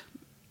liked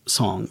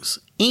songs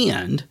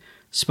and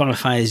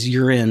Spotify's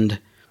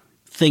year-end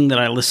thing that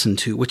I listen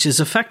to, which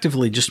is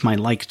effectively just my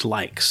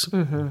likes.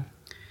 Mm-hmm.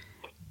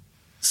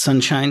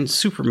 Sunshine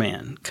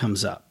Superman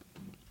comes up.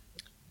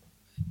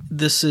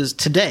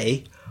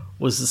 Today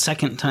was the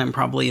second time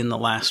probably in the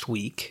last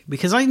week,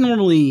 because I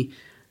normally,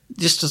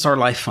 just as our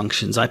life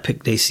functions, I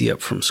pick Daisy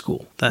up from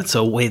school. That's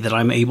a way that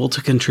I'm able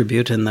to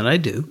contribute and that I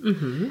do.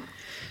 Mm-hmm.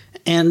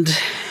 And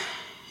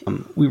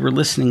we were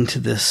listening to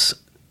this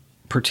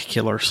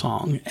particular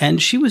song,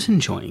 and she was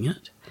enjoying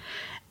it.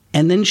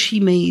 And then she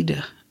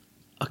made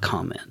a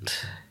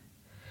comment.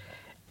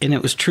 And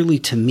it was truly,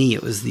 to me,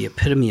 it was the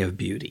epitome of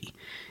beauty.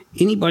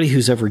 Anybody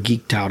who's ever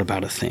geeked out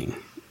about a thing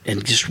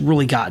and just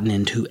really gotten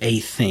into a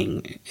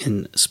thing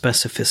in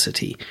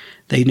specificity,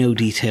 they know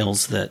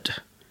details that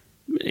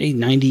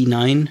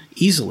 99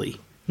 easily,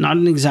 not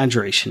an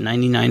exaggeration,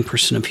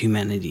 99% of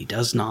humanity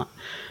does not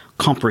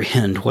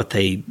comprehend what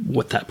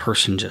that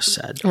person just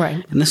said.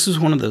 Right. And this is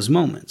one of those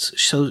moments.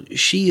 So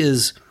she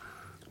is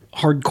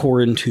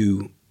hardcore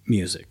into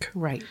music.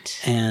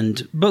 Right.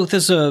 And both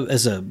as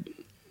a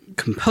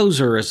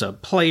composer, as a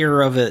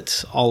player of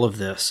it, all of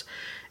this.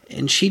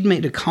 And she'd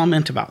made a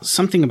comment about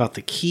something about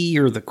the key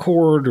or the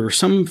chord or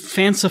some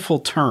fanciful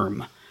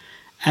term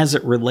as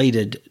it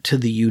related to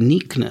the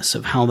uniqueness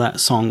of how that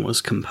song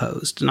was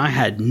composed. And I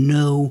had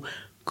no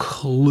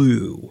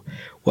clue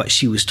what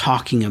she was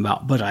talking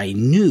about, but I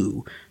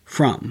knew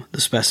from the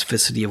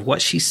specificity of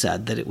what she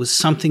said that it was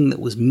something that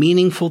was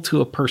meaningful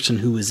to a person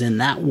who was in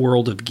that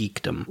world of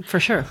geekdom. For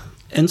sure.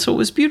 And so it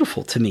was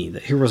beautiful to me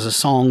that here was a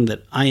song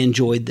that I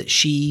enjoyed, that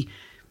she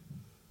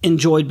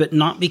enjoyed, but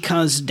not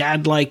because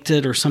Dad liked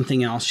it or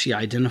something else. She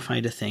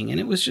identified a thing, and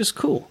it was just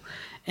cool.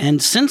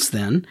 And since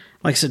then,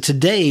 like I said,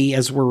 today,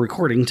 as we're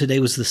recording, today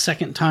was the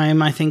second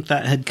time I think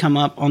that had come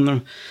up on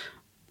the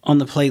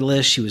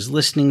playlist. She was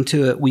listening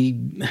to it. We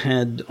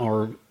had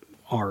our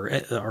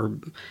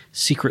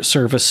Secret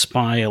Service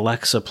spy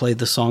Alexa play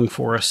the song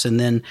for us, and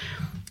then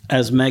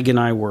as Meg and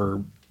I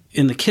were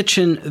in the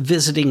kitchen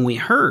visiting, we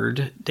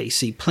heard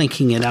Daisy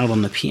plinking it out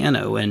on the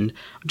piano, and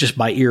just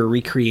by ear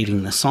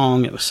recreating the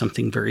song, it was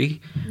something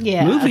very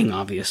moving,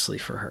 obviously,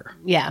 for her.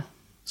 Yeah.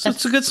 So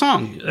it's a good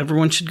song.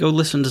 Everyone should go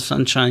listen to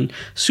Sunshine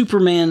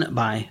Superman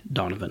by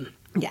Donovan.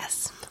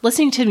 Yes.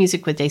 Listening to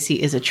music with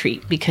Daisy is a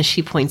treat because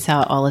she points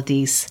out all of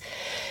these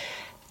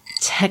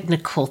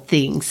technical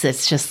things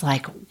that's just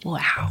like,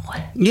 wow.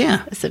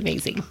 Yeah. It's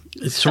amazing.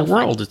 It's her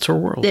world. It's her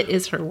world. It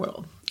is her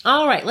world.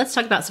 All right, let's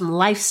talk about some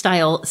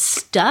lifestyle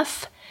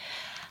stuff.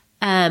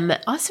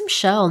 Awesome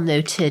Shell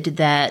noted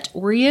that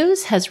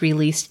Oreos has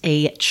released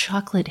a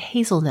chocolate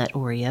hazelnut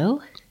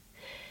Oreo.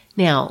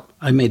 Now,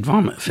 I made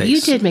vomit face. You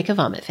did make a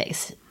vomit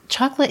face.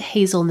 Chocolate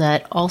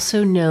hazelnut,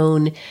 also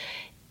known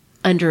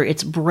under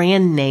its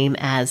brand name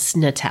as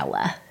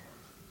Nutella.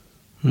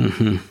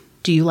 Mm-hmm.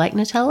 Do you like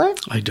Nutella?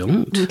 I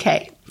don't.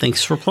 Okay.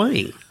 Thanks for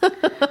playing.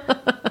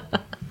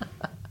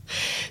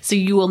 So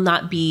you will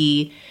not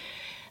be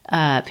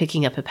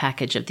picking up a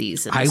package of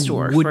these in the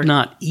store. I would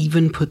not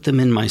even put them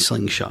in my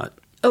slingshot.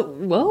 Oh,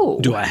 whoa.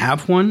 Do I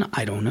have one?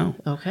 I don't know.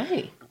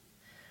 Okay.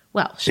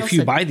 Well, if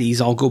you buy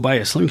these, I'll go buy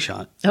a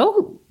slingshot.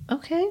 Oh,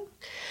 okay.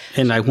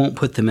 And I won't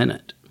put them in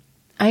it.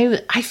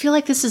 I feel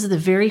like this is the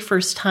very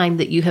first time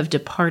that you have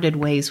departed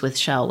ways with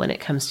Shell when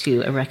it comes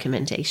to a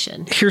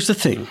recommendation. Here's the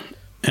thing,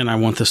 and I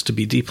want this to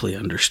be deeply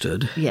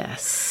understood.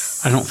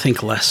 Yes. I don't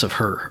think less of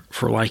her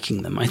for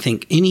liking them. I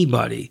think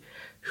anybody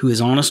who is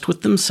honest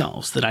with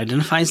themselves, that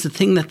identifies the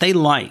thing that they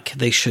like,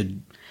 they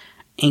should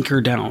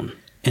anchor down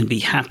and be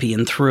happy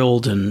and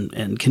thrilled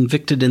and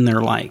convicted in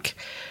their like.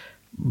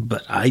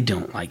 But I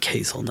don't like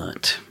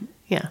hazelnut.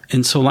 Yeah.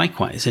 And so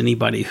likewise,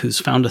 anybody who's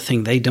found a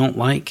thing they don't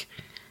like,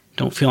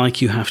 don't feel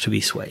like you have to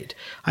be swayed.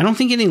 I don't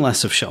think any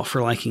less of Shell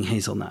for liking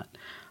hazelnut.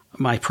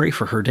 I pray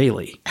for her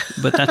daily,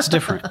 but that's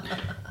different.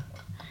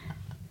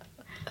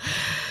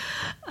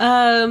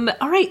 All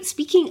right.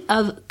 Speaking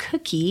of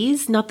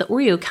cookies, not the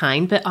Oreo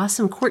kind, but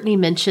Awesome Courtney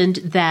mentioned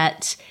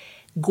that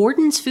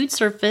Gordon's Food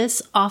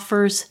Service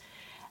offers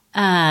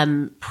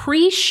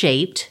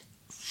pre-shaped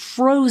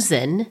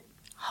frozen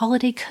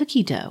holiday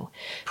cookie dough.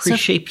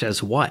 Pre-shaped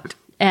as what?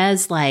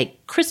 As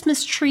like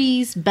Christmas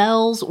trees,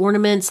 bells,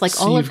 ornaments, like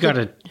So all you've of got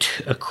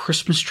a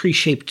Christmas tree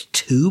shaped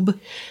tube?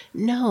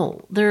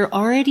 No, they've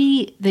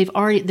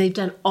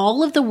done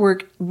all of the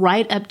work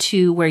right up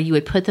to where you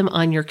would put them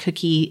on your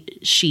cookie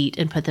sheet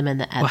and put them in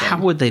the oven. Well, how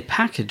would they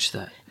package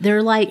that?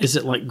 They're like, Is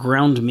it like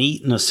ground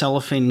meat in a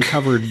cellophane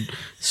covered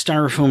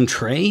styrofoam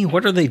tray?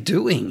 What are they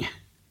doing?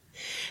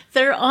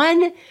 they're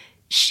on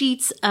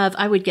sheets of,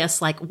 I would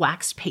guess, like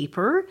waxed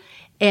paper,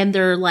 and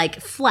they're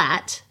like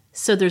flat.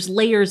 So there's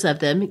layers of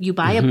them. You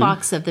buy a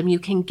box of them. You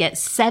can get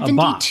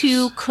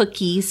 72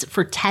 cookies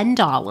for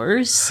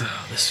 $10.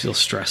 Oh, this feels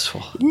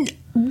stressful.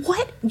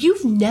 What?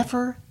 You've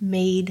never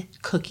made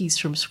cookies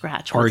from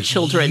scratch with Are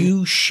children?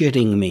 you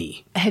shitting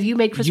me? Have you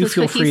made Christmas You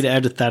feel cookies free to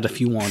edit that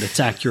if you want. It's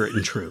accurate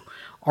and true.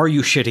 Are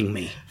you shitting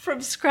me? from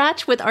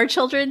scratch with our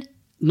children?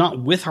 Not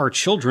with our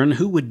children.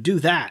 Who would do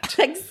that?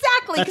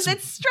 Exactly, because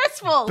That's it's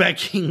stressful.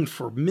 Begging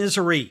for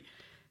misery,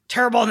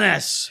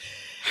 terribleness.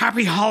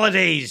 Happy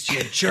holidays,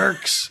 you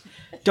jerks.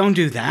 Don't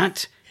do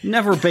that.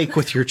 Never bake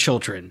with your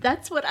children.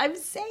 That's what I'm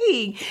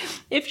saying.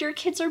 If your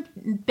kids are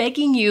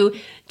begging you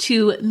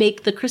to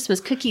make the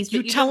Christmas cookies, but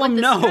You you tell don't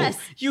them want the no. stress.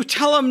 You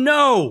tell them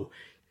no.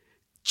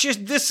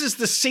 Just this is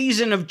the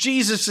season of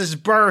Jesus'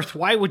 birth.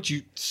 Why would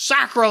you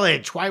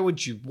sacrilege? Why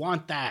would you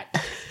want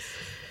that?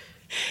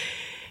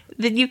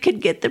 Then you can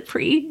get the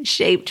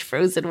pre-shaped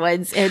frozen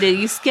ones, and then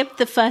you skip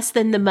the fuss,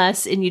 then the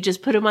muss, and you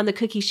just put them on the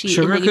cookie sheet.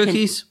 Sugar and then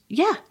cookies?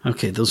 Yeah.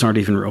 Okay, those aren't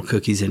even real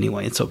cookies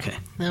anyway. It's okay.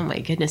 Oh my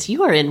goodness,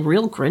 you are in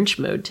real Grinch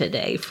mode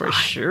today for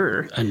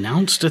sure.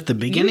 Announced at the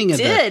beginning You of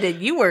did,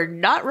 and you were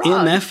not the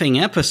wrong.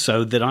 MFing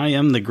episode that I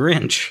am the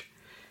Grinch.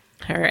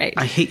 All right.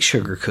 I hate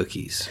sugar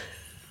cookies.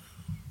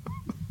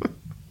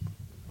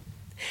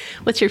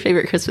 What's your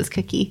favorite Christmas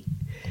cookie?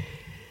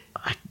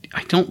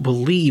 I don't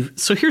believe.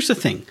 So here's the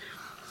thing.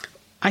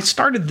 I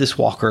started this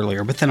walk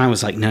earlier, but then I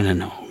was like,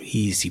 no.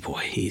 Easy,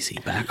 boy. Easy.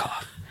 Back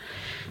off.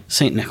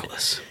 St.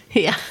 Nicholas.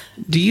 Yeah.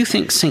 Do you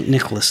think St.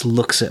 Nicholas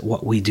looks at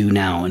what we do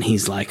now and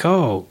he's like,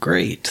 oh,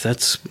 great.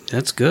 That's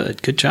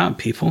good. Good job,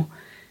 people.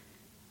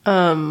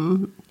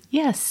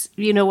 Yes.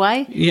 You know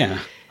why? Yeah.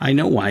 I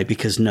know why,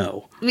 because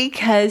no.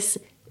 Because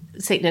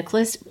St.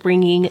 Nicholas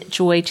bringing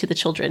joy to the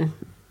children.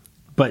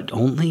 But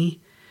only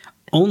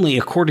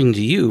according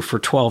to you for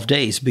 12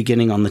 days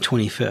beginning on the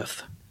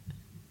 25th.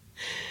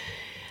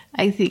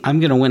 I think. I'm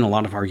going to win a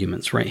lot of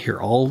arguments right here,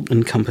 all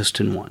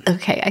encompassed in one.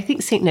 Okay, I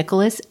think St.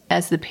 Nicholas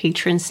as the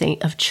patron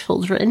saint of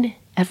children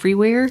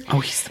everywhere. Oh,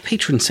 he's the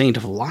patron saint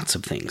of lots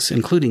of things,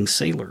 including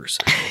sailors.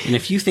 And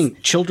if you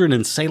think children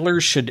and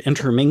sailors should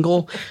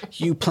intermingle,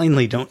 you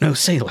plainly don't know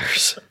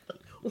sailors.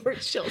 Or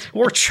children.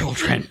 Or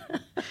children.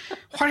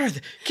 What are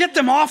they? Get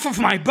them off of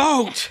my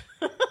boat!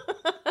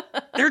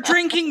 They're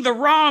drinking the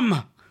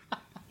rum!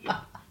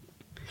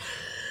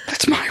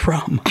 That's my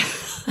rum.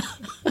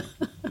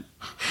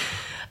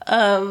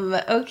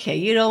 Okay,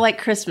 you don't like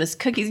Christmas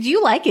cookies. Do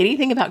you like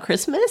anything about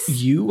Christmas?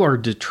 You are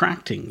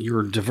detracting.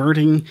 You're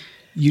diverting.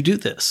 You do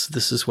this.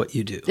 This is what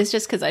you do. It's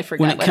just because I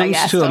forgot When it what I comes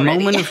asked to a already.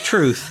 moment of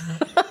truth,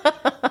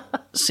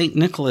 St.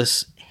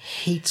 Nicholas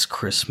hates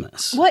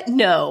Christmas. What?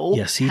 No.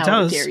 Yes, he How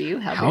does. How dare you?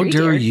 How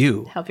dare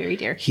you? How very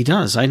dare. He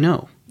does. I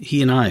know.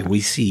 He and I, we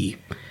see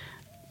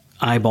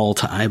eyeball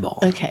to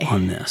eyeball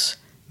on this.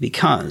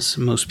 Because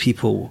most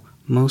people,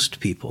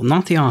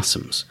 not the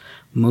awesomes,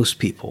 most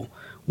people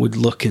would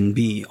look and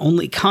be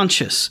only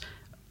conscious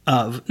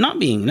of not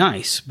being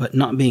nice, but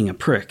not being a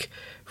prick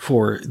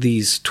for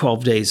these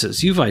 12 days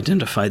as you've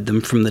identified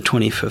them from the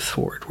 25th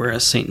forward,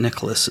 whereas St.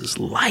 Nicholas's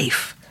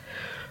life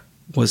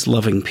was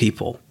loving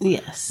people.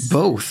 Yes.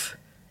 Both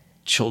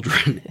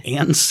children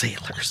and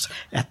sailors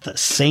at the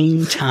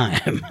same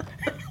time.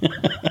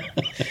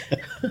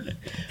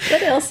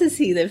 What else is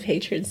he the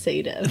patron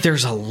saint of?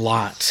 There's a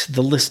lot.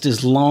 The list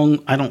is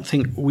long. I don't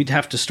think we'd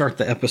have to start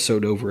the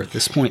episode over at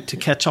this point to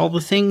catch all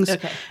the things.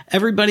 Okay.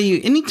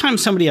 Everybody, anytime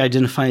somebody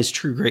identifies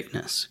true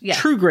greatness, Yeah.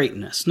 true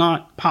greatness,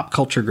 not pop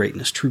culture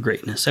greatness, true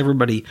greatness,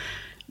 everybody,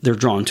 they're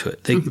drawn to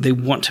it. They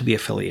want to be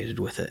affiliated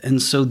with it.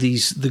 And so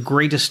the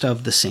greatest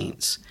of the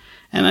saints,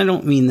 and I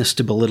don't mean this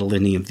to belittle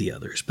any of the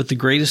others, but the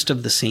greatest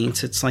of the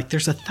saints, it's like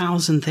there's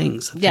 1,000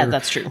 things. Yeah,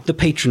 that's true. The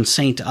patron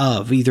saint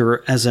of,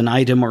 either as an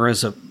item or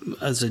as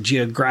a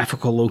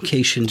geographical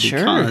location,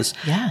 because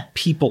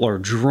people are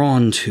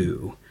drawn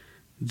to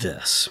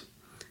this.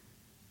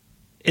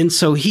 And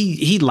so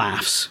he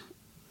laughs.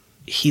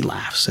 He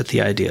laughs at the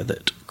idea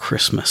that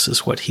Christmas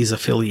is what he's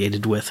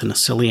affiliated with in a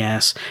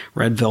silly-ass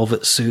red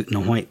velvet suit and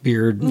a white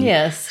beard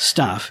and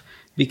stuff,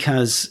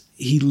 because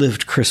he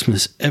lived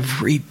Christmas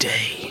every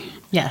day.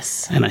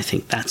 Yes. And I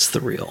think that's the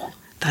real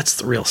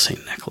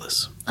St.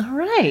 Nicholas. All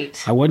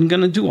right. I wasn't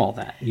going to do all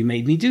that. You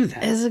made me do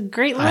that. It's a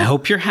great I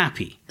hope you're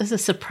happy. It's a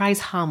surprise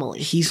homily.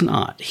 He's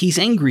not. He's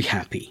angry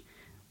happy,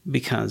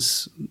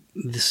 because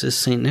this is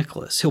St.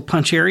 Nicholas. He'll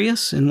punch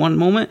Arius in one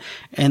moment,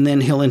 and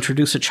then he'll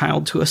introduce a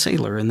child to a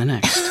sailor in the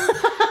next.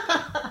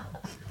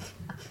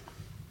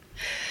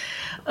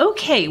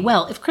 Okay,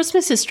 well, if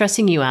Christmas is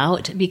stressing you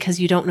out because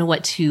you don't know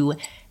what to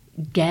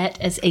get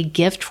as a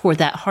gift for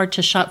that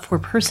hard-to-shop-for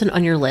person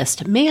on your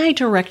list, may I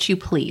direct you,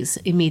 please,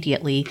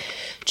 immediately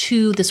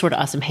to the Sort of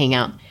Awesome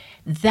Hangout.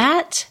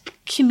 That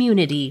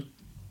community,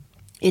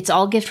 it's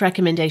all gift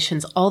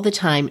recommendations all the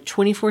time,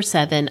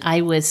 24/7.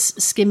 I was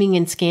skimming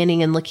and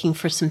scanning and looking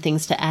for some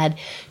things to add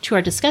to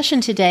our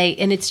discussion today.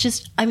 And it's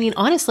just, I mean,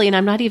 honestly, and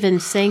I'm not even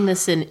saying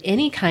this in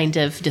any kind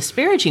of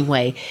disparaging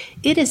way,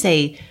 it is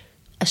a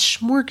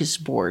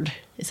smorgasbord.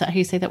 Is that how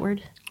you say that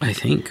word? I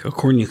think. A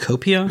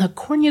cornucopia? A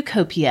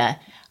cornucopia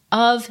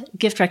of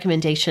gift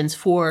recommendations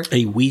for...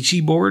 A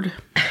Ouija board?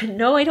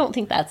 No, I don't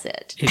think that's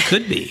it. It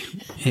could be.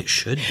 It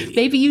should be.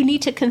 Maybe you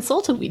need to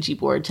consult a Ouija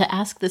board to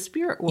ask the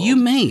spirit world. You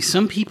may.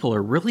 Some people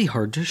are really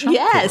hard to shop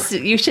Yes, for.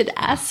 you should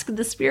ask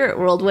the spirit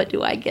world, what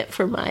do I get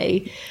for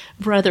my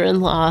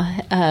brother-in-law?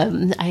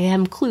 I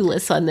am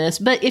clueless on this.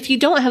 But if you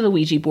don't have a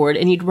Ouija board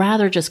and you'd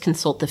rather just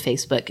consult the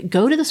Facebook,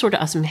 go to the Sort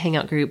of Awesome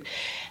Hangout group.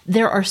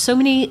 There are so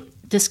many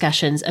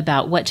discussions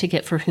about what to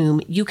get for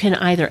whom. You can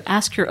either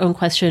ask your own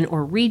question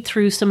or read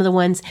through some of the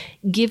ones,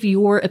 give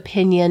your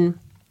opinion.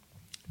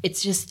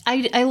 It's just,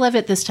 I love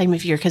it this time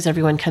of year because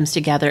everyone comes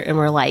together and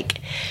we're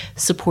like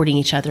supporting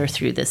each other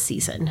through this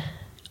season.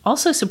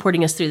 Also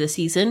supporting us through the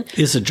season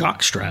is a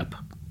jockstrap.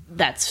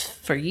 That's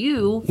for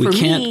you. We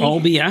can't all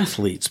be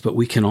athletes, but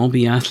we can all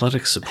be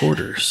athletic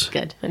supporters.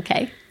 Good.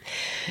 Okay.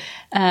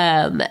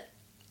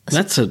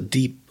 That's a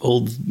deep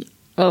old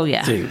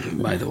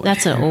thing, by the way.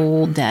 That's an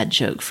old dad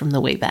joke from the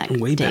way back.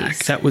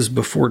 Back. That was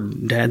before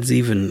dads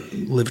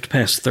even lived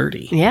past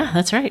 30. Yeah,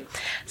 that's right.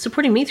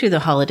 Supporting me through the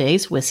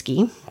holidays,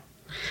 whiskey.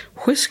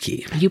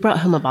 Whiskey? You brought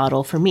home a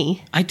bottle for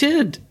me. I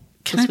did.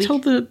 Can I tell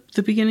the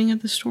beginning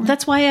of the story?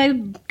 That's why I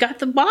got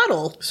the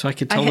bottle. So I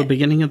could tell the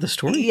beginning of the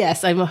story?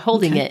 Yes, I'm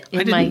holding it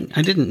in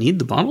I didn't need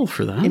the bottle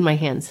for that. In my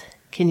hands.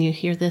 Can you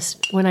hear this?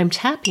 When I'm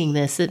tapping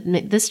this,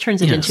 this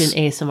turns it into an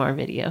ASMR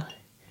video.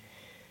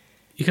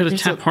 You got to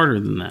tap harder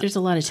than that. There's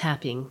a lot of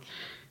tapping.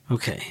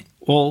 Okay.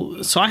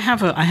 Well, so I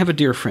have a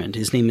dear friend.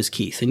 His name is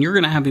Keith, and you're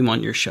going to have him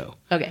on your show.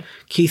 Okay.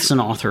 Keith's an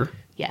author.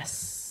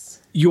 Yes.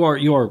 You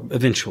are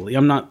eventually.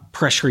 I'm not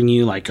pressuring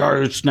you like,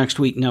 oh, it's next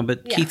week. No,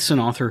 but Keith's an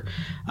author.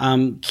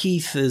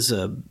 Keith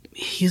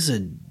he's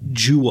a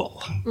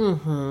jewel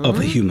of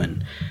a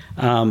human.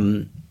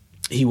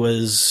 He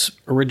was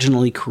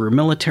originally career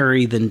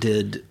military, then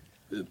did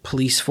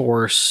police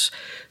force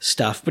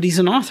stuff, but he's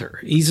an author.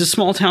 He's a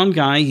small town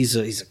guy. He's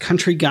a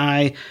country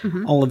guy,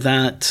 all of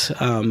that.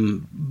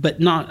 But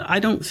I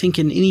don't think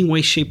in any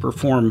way, shape, or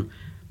form,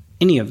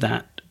 any of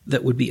that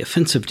would be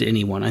offensive to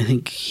anyone. I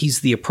think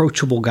he's the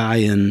approachable guy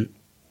in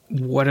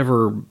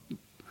whatever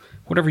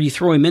you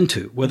throw him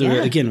into,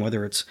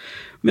 whether it's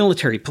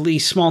military,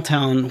 police, small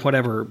town,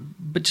 whatever,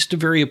 but just a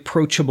very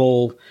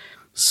approachable,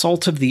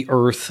 salt of the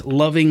earth,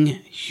 loving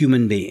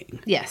human being.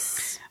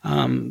 Yes.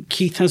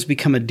 Keith has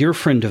become a dear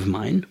friend of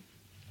mine,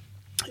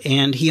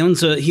 and he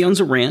owns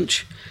a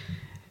ranch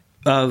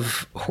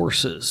of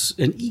horses,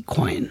 an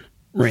equine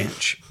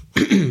ranch,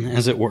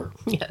 as it were.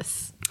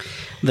 Yes.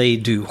 They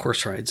do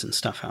horse rides and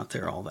stuff out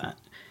there, all that.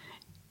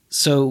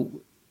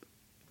 So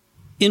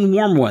in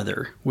warm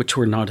weather, which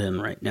we're not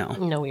in right now.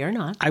 No, we are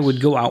not. I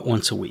would go out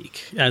once a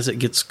week. As it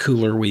gets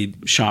cooler, we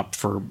shop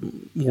for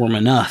warm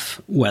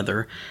enough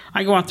weather.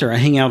 I go out there, I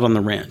hang out on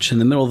the ranch in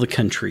the middle of the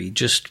country,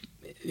 just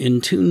in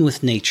tune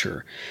with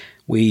nature.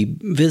 We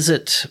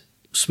visit,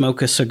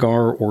 smoke a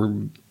cigar, or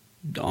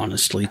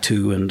honestly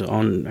two, and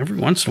on every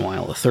once in a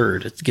while a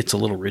third. It gets a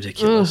little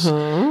ridiculous.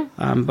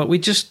 But we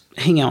just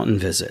hang out and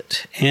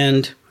visit.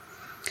 And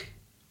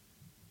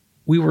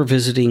we were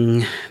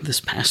visiting this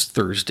past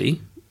Thursday.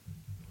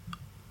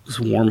 It was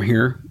warm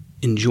here,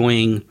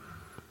 enjoying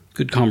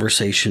good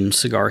conversation,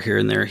 cigar here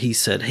and there. He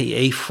said, hey,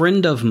 a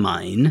friend of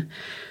mine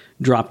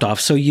dropped off.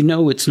 So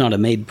it's not a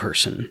made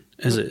person,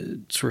 as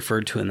it's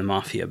referred to in the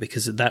mafia,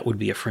 because that would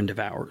be a friend of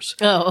ours.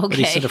 Oh, okay. But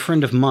he said a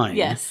friend of mine.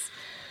 Yes.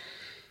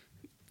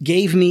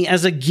 Gave me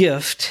as a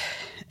gift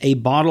a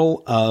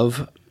bottle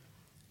of,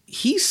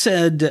 he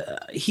said,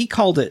 he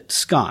called it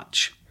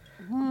scotch,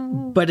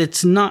 but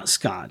it's not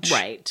scotch.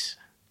 Right.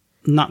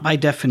 Not by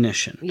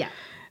definition. Yeah.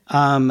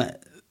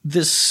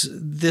 This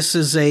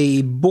is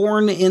a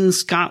born in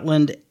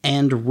Scotland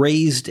and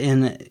raised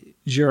in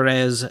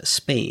Jerez,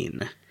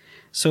 Spain.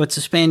 So it's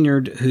a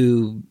Spaniard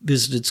who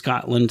visited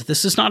Scotland.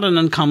 This is not an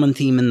uncommon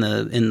theme in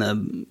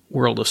the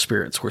world of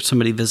spirits, where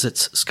somebody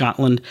visits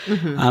Scotland.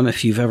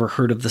 If you've ever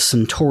heard of the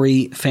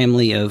Centauri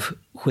family of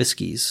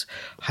whiskeys,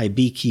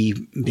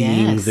 Hibiki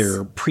being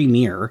their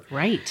premier.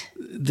 Right.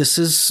 This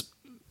is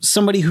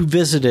somebody who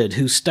visited,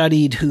 who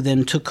studied, who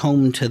then took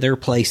home to their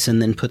place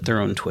and then put their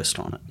own twist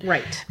on it.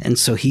 Right. And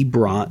so he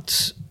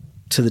brought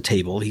to the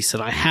table, he said,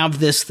 I have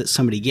this that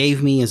somebody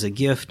gave me as a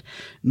gift,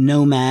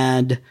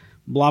 Nomad,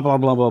 blah, blah,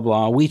 blah, blah,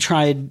 blah. We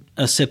tried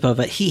a sip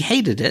of it. He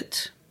hated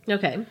it.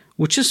 Okay.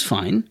 Which is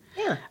fine.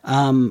 Yeah.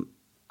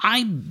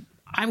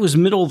 I was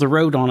middle of the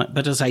road on it,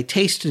 but as I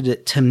tasted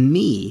it, to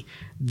me,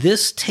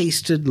 this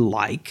tasted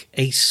like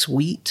a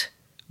sweet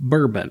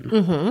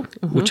bourbon,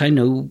 which I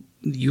know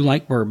you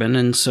like bourbon.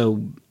 And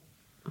so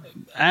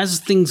as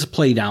things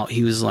played out,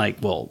 he was like,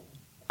 well,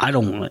 I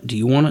don't want it. Do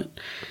you want it?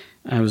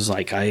 I was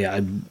like,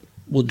 I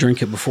will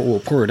drink it before we'll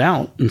pour it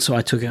out. And so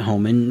I took it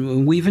home,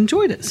 and we've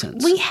enjoyed it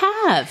since. We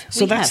have.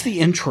 So that's the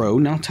intro.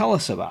 Now tell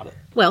us about it.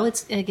 Well,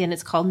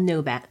 it's called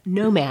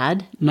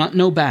Nomad. Not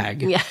No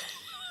Bag. Yeah.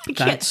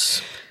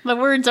 That's My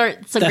words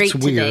aren't so great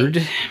today. That's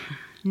weird.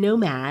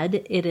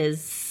 Nomad. It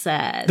is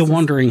the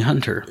Wandering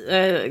Hunter.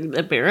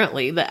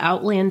 Apparently the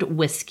Outland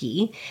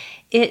whiskey.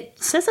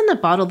 It says on the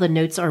bottle the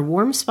notes are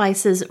warm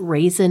spices,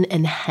 raisin,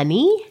 and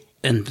honey.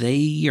 And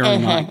they are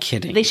not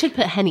kidding. They should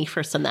put honey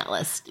first on that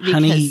list.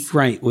 Honey,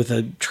 right, with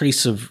a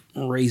trace of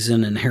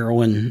raisin and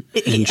heroin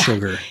and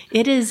sugar.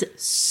 It is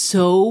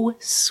so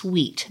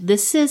sweet.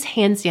 This is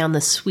hands down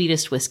the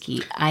sweetest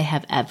whiskey I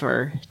have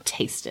ever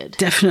tasted.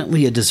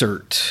 Definitely a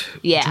dessert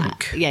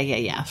drink.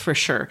 Yeah, for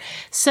sure.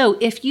 So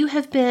if you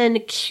have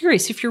been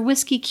curious, if you're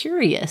whiskey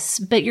curious,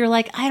 but you're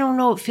like, I don't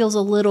know, it feels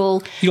a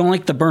little... You don't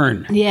like the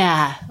burn.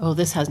 Yeah. Oh,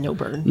 this has no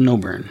burn. No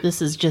burn.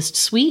 This is just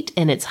sweet,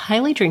 and it's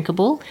highly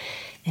drinkable.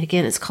 And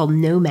again, it's called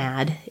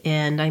Nomad,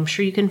 and I'm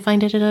sure you can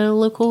find it at a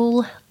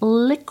local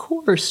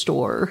liquor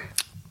store.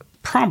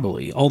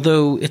 Probably,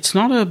 although it's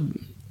not a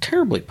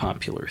terribly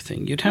popular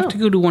thing. You'd have to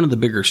go to one of the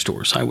bigger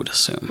stores, I would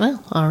assume.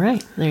 Well, all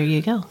right. There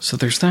you go. So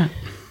there's that.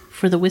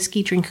 For the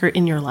whiskey drinker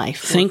in your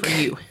life. Think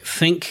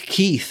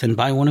Keith and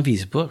buy one of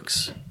his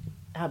books.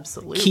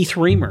 Absolutely. Keith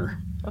Remer.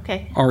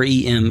 Okay.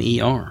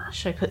 Remer.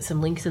 Should I put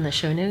some links in the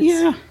show notes?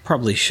 Yeah,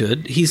 probably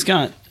should. He's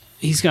got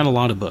a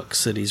lot of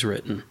books that he's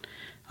written.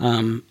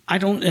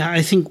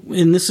 I think,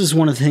 and this is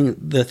one of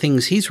the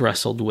things he's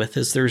wrestled with,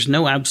 is there's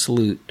no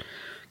absolute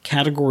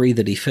category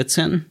that he fits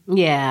in.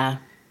 Yeah.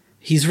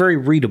 He's very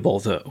readable,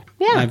 though.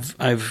 Yeah.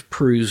 I've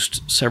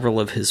perused several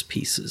of his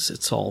pieces.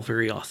 It's all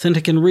very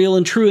authentic and real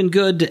and true and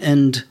good,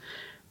 and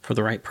for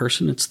the right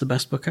person, it's the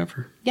best book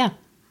ever. Yeah,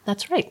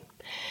 that's right.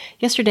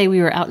 Yesterday we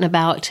were out and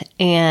about,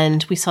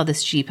 and we saw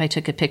this Jeep. I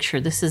took a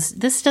picture. This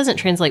doesn't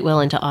translate well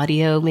into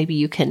audio. Maybe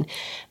you can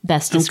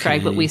best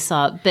describe what we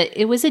saw. But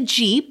it was a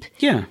Jeep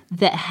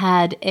that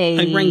had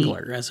a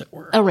Wrangler, as it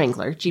were. A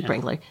Wrangler, Jeep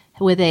Wrangler,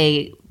 with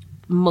a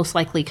most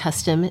likely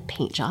custom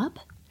paint job.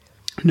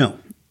 No.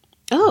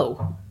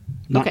 Oh.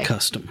 Not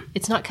custom.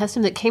 It's not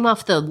custom that came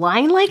off the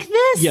line like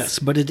this? Yes,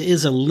 but it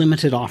is a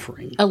limited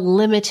offering. A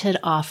limited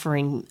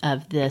offering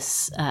of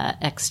this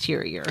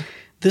exterior.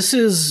 This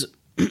is...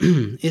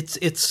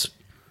 it's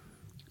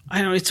I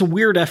don't know, it's a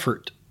weird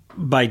effort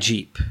by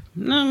Jeep.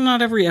 No,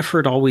 not every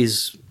effort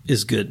always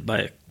is good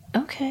by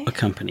a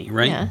company,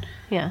 right?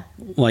 Yeah.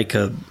 Like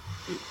a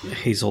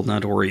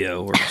hazelnut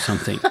Oreo or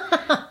something.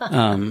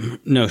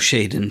 No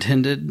shade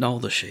intended, all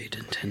the shade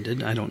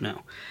intended, I don't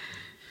know.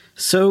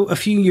 So a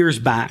few years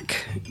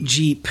back,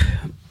 Jeep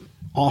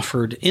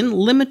offered in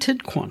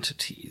limited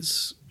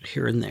quantities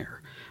here and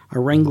there a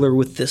Wrangler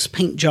with this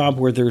paint job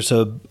where there's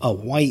a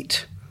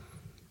white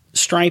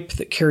stripe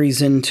that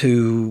carries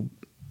into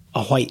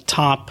a white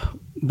top,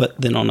 but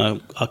then on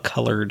a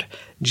colored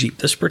Jeep.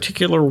 This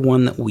particular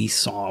one that we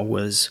saw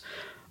was,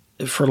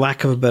 for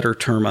lack of a better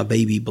term, a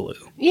baby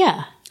blue.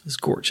 Yeah. It was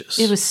gorgeous.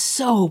 It was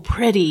so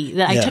pretty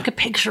that I took a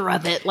picture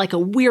of it like a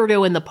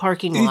weirdo in the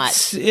parking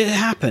lot. It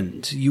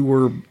happened. You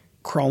were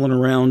crawling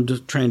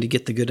around trying to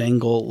get the good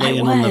angle,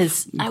 laying on the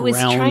ground. I was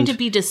trying to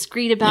be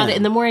discreet about it,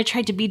 and the more I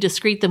tried to be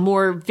discreet, the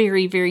more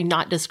very, very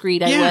not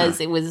discreet I was.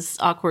 It was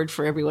awkward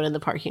for everyone in the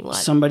parking lot.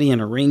 Somebody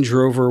in a Range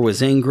Rover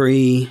was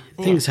angry.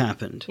 Things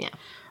happened. Yeah.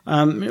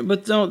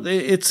 But no,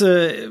 it's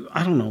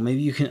I don't know,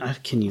 maybe you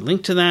can you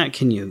link to that?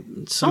 Can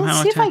you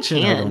somehow attach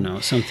it? I don't know,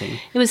 something.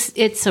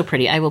 It's so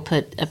pretty. I will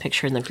put a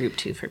picture in the group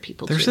too for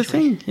people to enjoy. There's a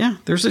thing, yeah.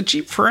 There's a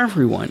Jeep for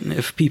everyone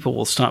if people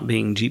will stop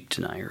being Jeep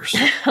deniers.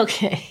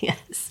 Okay,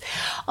 yes.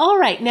 All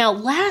right. Now,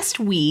 last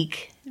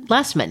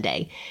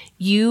Monday,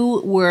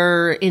 you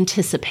were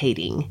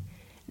anticipating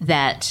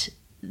that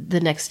the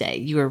next day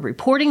you were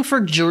reporting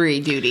for jury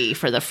duty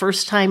for the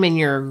first time in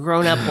your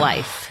grown-up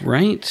life.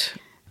 Right.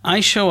 I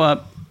show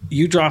up.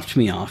 You dropped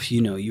me off.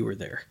 You know you were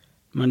there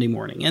Monday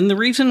morning. And the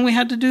reason we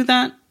had to do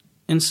that,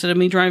 instead of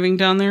me driving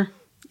down there,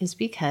 is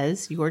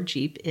because your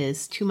Jeep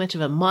is too much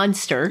of a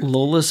monster.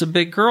 Lola's a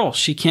big girl.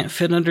 She can't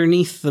fit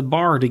underneath the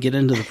bar to get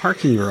into the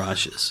parking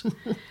garages.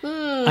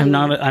 I'm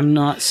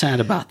not sad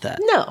about that.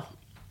 No.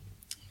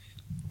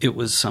 It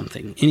was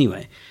something.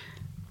 Anyway,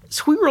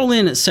 so we roll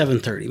in at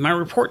 7:30. My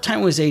report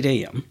time was 8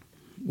 a.m.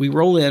 We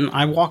roll in.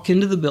 I walk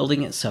into the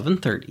building at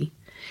 7:30.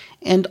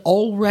 And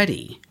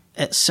already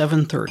at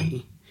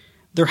 7:30,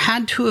 there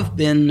had to have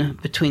been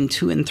between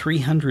 200 and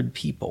 300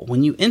 people.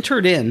 When you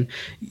entered in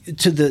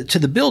to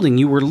the building,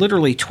 you were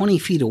literally 20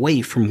 feet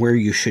away from where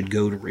you should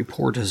go to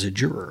report as a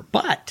juror.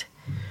 But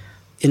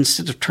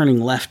instead of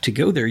turning left to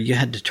go there, you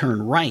had to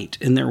turn right.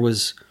 And there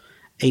was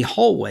a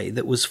hallway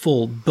that was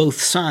full both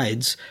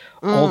sides,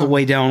 all the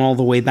way down, all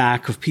the way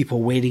back, of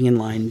people waiting in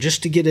line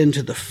just to get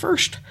into the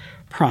first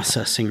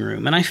processing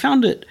room. And I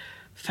found it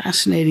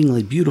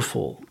fascinatingly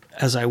beautiful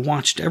as I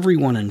watched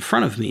everyone in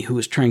front of me who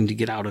was trying to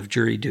get out of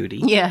jury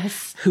duty.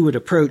 Yes. Who would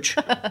approach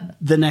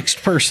the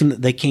next person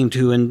that they came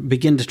to and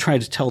begin to try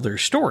to tell their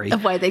story.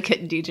 Of why they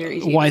couldn't do jury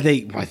duty. Why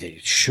they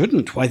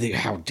shouldn't.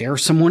 How dare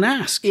someone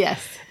ask?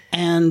 Yes.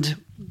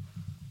 And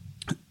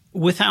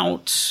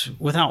without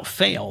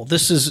fail,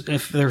 this is,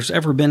 if there's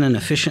ever been an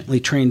efficiently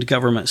trained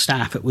government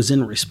staff, it was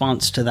in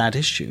response to that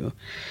issue.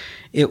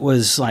 It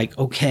was like,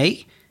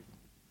 okay.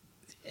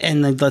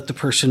 And they'd let the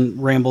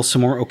person ramble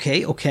some more.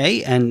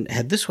 Okay, and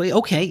head this way.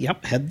 Okay,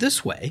 yep, head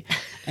this way.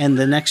 And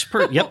the next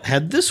person, yep,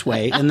 head this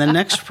way. And the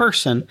next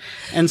person.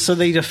 And so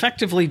they'd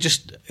effectively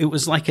it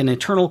was like an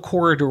eternal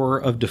corridor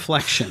of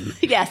deflection.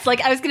 Yes, like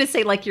I was going to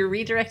say, like you're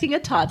redirecting a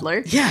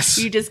toddler. Yes.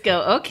 You just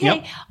go, okay,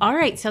 yep. All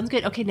right, sounds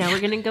good. Okay, now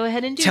we're going to go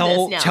ahead and do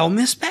this now. Tell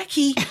Miss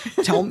Becky,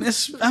 tell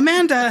Miss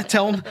Amanda,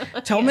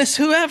 tell Miss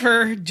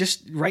whoever,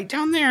 just right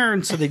down there.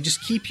 And so they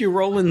just keep you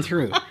rolling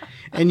through.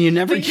 And you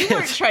never but you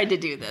weren't trying to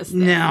do this.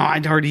 Then. No,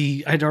 I'd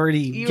already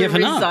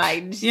given up. You were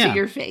resigned to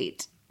your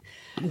fate.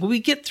 Well, we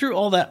get through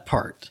all that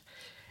part.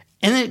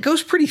 And then it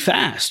goes pretty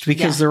fast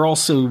because they're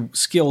also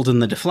skilled in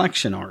the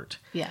deflection art.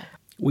 Yeah.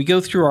 We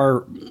go through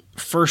our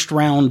first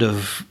round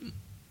of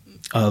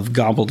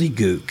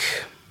gobbledygook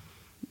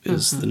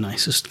is the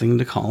nicest thing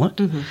to call it.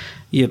 Mm-hmm.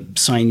 You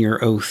sign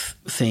your oath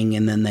thing,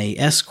 and then they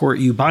escort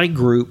you by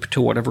group to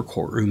whatever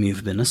courtroom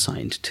you've been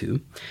assigned to.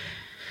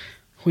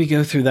 We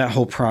go through that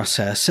whole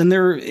process, and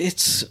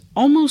it's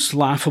almost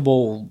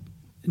laughable.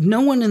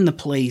 No one in the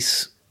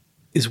place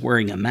is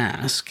wearing a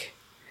mask.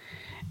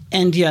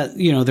 And yet,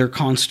 they're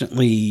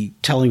constantly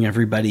telling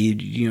everybody,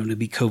 to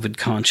be COVID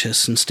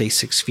conscious and stay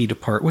 6 feet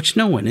apart, which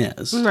no one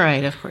is.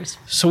 Right, of course.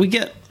 So we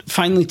get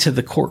finally to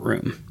the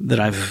courtroom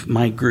that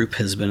my group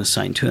has been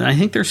assigned to. And I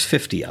think there's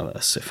 50 of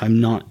us, if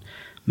I'm not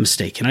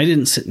mistaken. I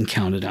didn't sit and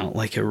count it out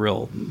like a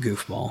real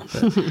goofball.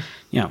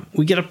 But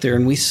we get up there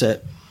and we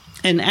sit.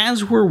 And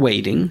as we're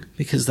waiting,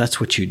 because that's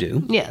what you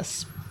do.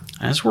 Yes.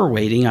 As we're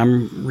waiting,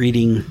 I'm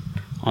reading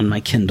on my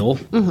Kindle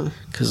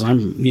because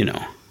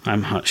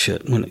I'm hot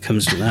shit when it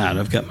comes to that.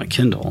 I've got my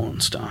Kindle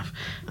and stuff.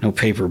 No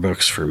paper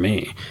books for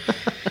me.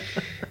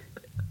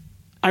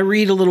 I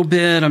read a little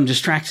bit. I'm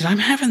distracted. I'm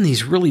having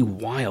these really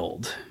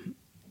wild,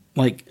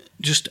 like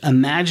just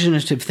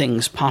imaginative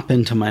things pop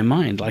into my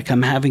mind. Like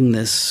I'm having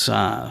this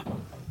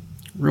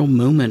real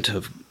moment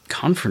of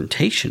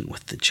confrontation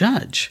with the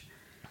judge,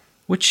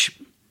 which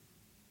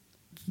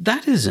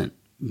that isn't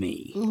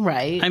me.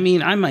 Right. I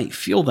mean, I might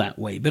feel that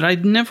way, but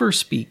I'd never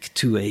speak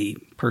to a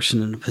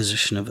person in a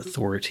position of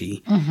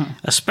authority,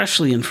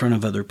 especially in front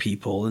of other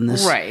people in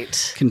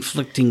this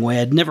conflicting way.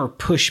 I'd never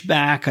push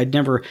back. And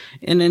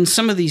in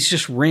some of these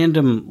just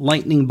random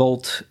lightning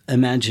bolt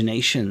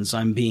imaginations,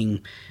 I'm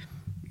being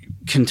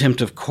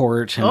contempt of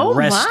court and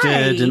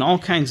arrested and all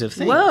kinds of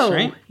things. Whoa.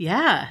 Right?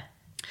 Yeah.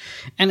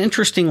 And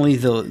interestingly,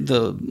 the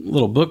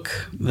little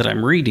book that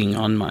I'm reading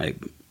on my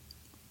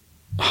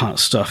hot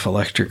stuff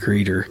electric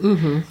reader,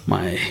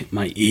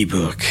 my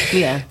ebook.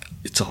 Yeah.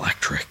 It's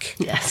electric.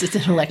 Yes, it's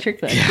an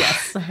electric book. Yeah.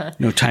 Yes.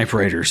 No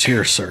typewriters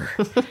here, sir.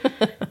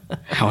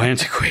 How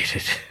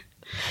antiquated.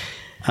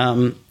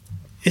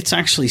 It's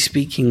actually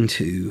speaking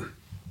to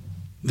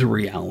the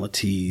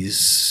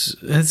realities,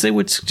 as they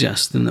would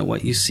suggest, and that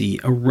what you see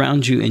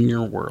around you in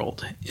your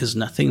world is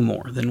nothing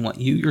more than what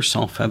you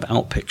yourself have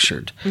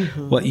outpictured,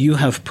 what you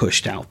have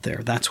pushed out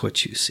there. That's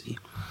what you see,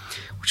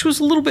 which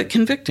was a little bit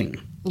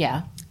convicting.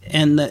 Yeah.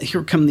 And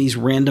here come these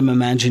random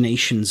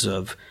imaginations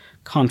of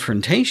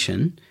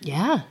confrontation.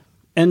 Yeah.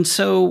 And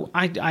so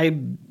I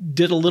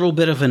did a little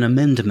bit of an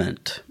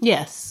amendment.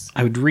 Yes.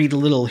 I would read a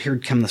little,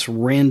 here'd come this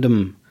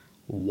random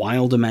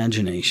wild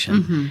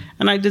imagination.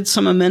 And I did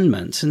some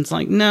amendments. And it's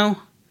like, no.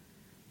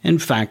 In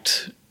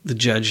fact, the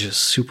judge is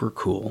super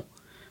cool.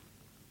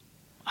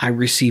 I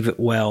receive it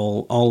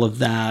well, all of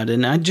that.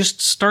 And I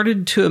just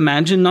started to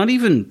imagine, not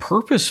even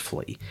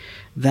purposefully,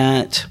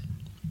 that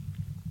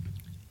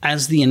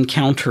as the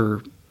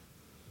encounter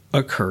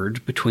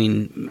occurred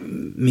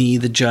between me,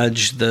 the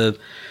judge, the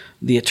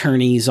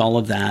attorneys, all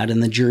of that,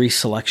 and the jury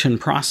selection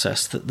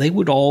process, that they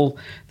were all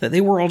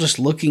just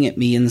looking at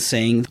me and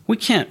saying, we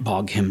can't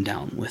bog him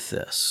down with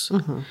this.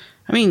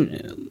 I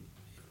mean,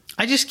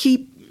 I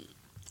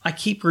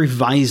keep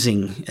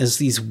revising as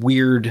these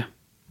weird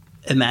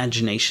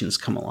imaginations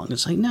come along.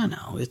 It's like,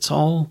 no, it's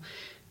all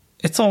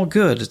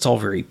good. It's all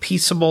very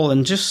peaceable,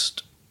 and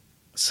just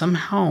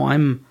somehow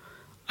I'm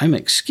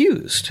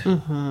excused.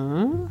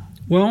 Mm-hmm.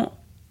 Well,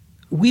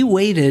 we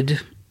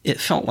waited, it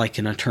felt like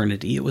an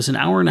eternity. It was an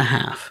hour and a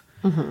half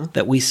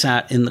that we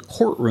sat in the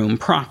courtroom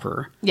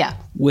proper. Yeah.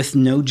 With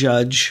no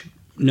judge,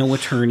 no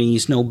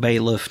attorneys, no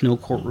bailiff, no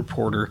court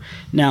reporter.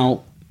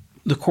 Now,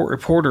 the court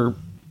reporter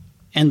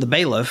and the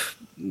bailiff,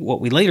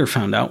 what we later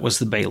found out was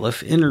the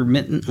bailiff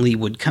intermittently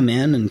would come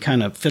in and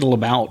kind of fiddle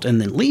about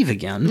and then leave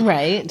again.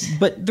 Right.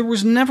 But there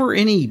was never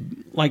any,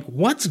 like,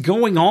 what's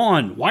going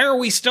on? Why are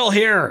we still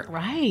here?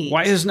 Right.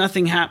 Why is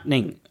nothing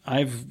happening?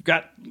 I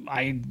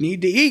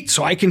need to eat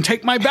so I can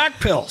take my back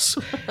pills.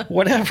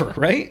 Whatever,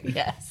 right?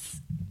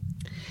 Yes.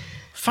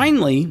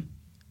 Finally,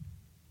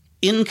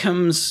 in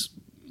comes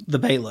the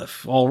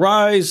bailiff. All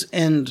rise.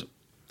 And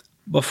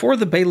before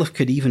the bailiff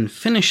could even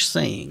finish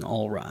saying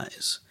all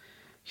rise,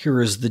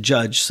 here is the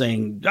judge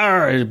saying,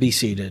 be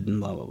seated,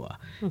 and blah, blah, blah.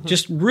 Mm-hmm.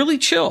 Just really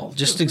chill.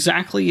 Just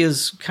exactly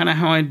as kind of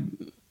how I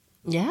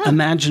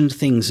imagined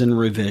things in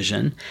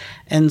revision,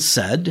 and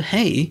said,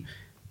 hey,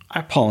 I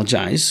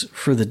apologize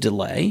for the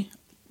delay,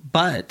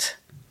 but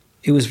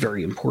it was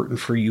very important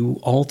for you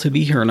all to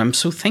be here, and I'm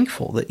so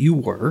thankful that you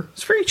were.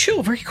 It's very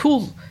chill, very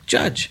cool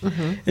judge.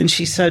 Mm-hmm. And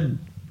she said,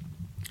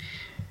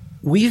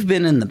 we've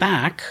been in the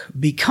back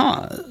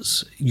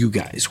because you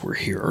guys were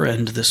here,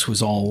 and this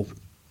was all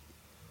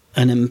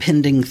an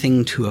impending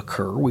thing to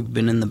occur. We've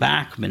been in the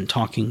back, been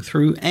talking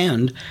through,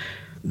 and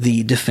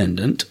the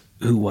defendant,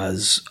 who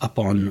was up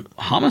on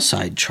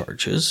homicide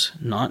charges,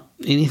 not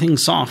anything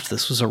soft,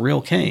 this was a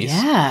real case,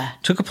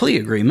 took a plea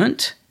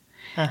agreement,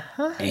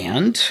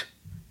 and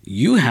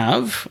you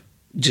have,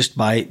 just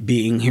by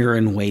being here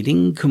and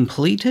waiting,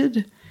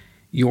 completed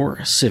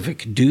your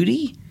civic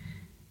duty.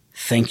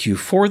 Thank you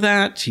for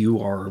that.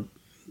 You are,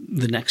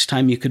 the next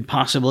time you could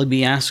possibly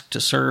be asked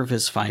to serve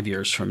is 5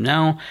 years from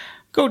now.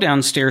 Go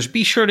downstairs.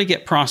 Be sure to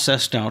get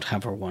processed out.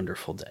 Have a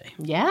wonderful day.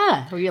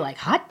 Yeah. Were you like,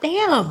 hot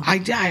damn?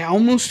 I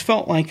almost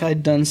felt like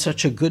I'd done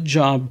such a good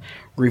job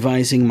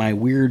revising my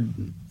weird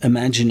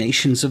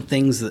imaginations of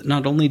things that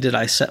not only did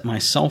I set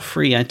myself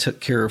free, I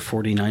took care of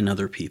 49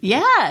 other people.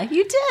 Yeah,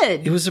 you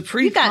did. It was a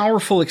pretty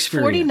powerful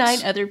experience. 49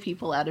 other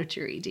people out of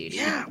jury duty.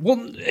 Yeah.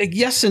 Well,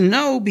 yes and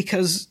no,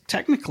 because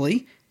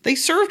technically they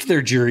served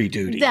their jury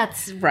duty.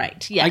 That's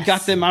right. Yes. I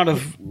got them out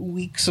of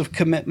weeks of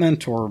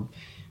commitment or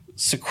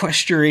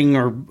sequestering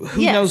or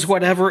who knows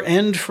whatever,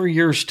 and for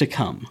years to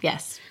come.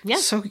 Yes. Yeah.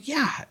 So,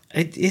 yeah,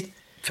 it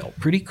felt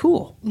pretty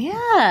cool.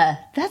 Yeah.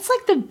 That's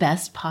like the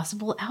best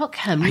possible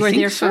outcome. You were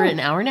there for an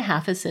hour and a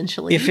half,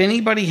 essentially. If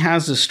anybody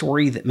has a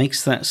story that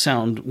makes that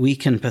sound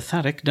weak and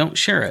pathetic, don't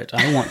share it.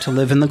 I want to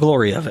live in the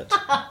glory of it.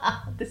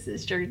 This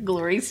is your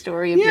glory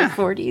story of your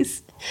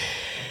 40s.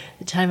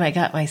 The time I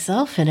got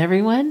myself and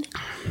everyone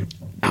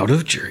out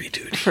of jury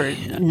duty for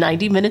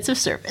 90 minutes of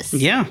service.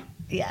 Yeah.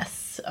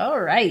 Yes. All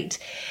right.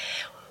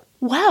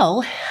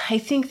 Well, I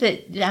think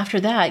that after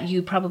that,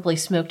 you probably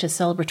smoked a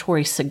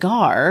celebratory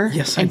cigar.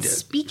 Yes, I did. And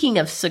speaking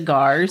of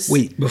cigars...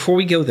 Wait, before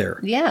we go there.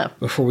 Yeah.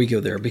 Before we go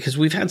there, because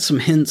we've had some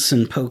hints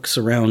and pokes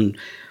around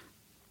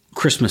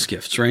Christmas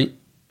gifts, right?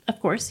 Of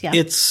course, yeah.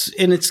 It's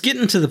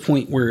getting to the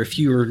point where if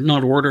you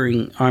are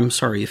ordering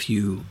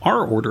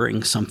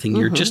something,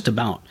 you're just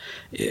about,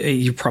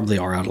 you probably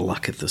are out of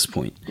luck at this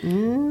point. I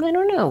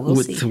don't know. We'll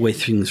see. With the way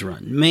things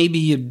run. Maybe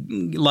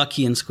you're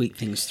lucky and squeak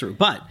things through.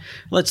 But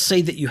let's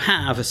say that you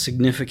have an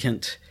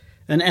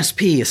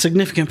SP, a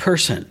significant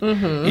person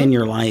in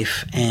your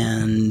life,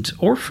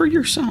 or for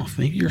yourself.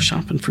 Maybe you're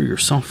shopping for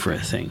yourself for a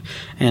thing,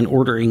 and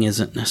ordering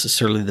isn't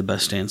necessarily the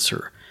best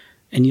answer.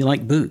 And you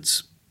like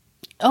boots.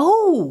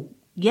 Oh,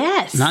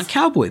 yes. Not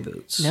cowboy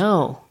boots.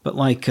 No. But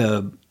like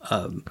a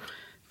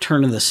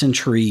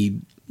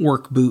turn-of-the-century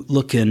work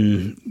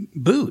boot-looking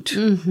boot.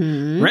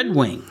 Mm-hmm. Red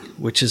Wing,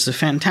 which is a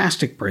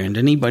fantastic brand.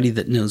 Anybody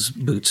that knows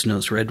boots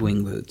knows Red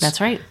Wing boots. That's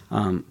right.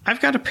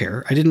 I've got a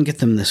pair. I didn't get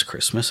them this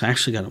Christmas. I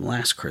actually got them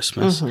last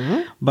Christmas.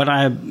 Mm-hmm. But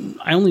I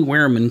only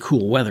wear them in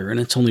cool weather, and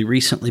it's only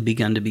recently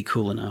begun to be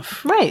cool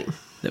enough. Right.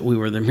 That we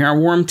wear them here. I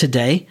wore them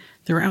today.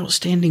 They're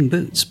outstanding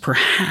boots.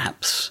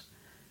 Perhaps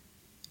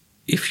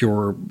if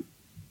your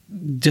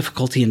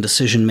difficulty in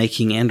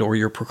decision-making and or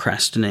your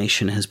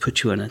procrastination has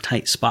put you in a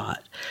tight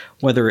spot,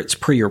 whether it's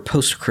pre or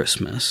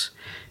post-Christmas,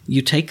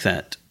 you take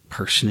that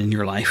person in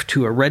your life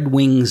to a Red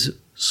Wings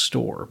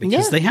store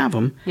because they have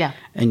them. Yeah.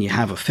 And you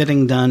have a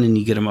fitting done and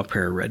you get them a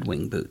pair of Red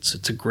Wing boots.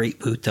 It's a great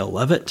boot. They'll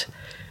love it.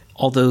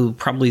 Although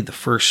probably the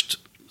first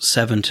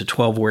 7 to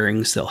 12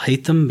 wearings, they'll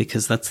hate them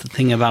because that's the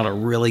thing about a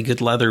really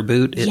good leather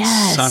boot. It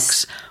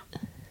sucks,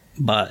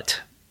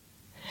 but...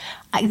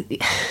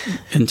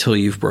 until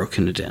you've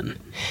broken it in.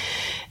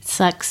 It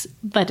sucks,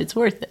 but it's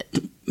worth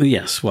it.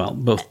 Yes, well,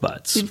 both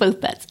butts. Both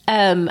butts.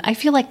 I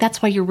feel like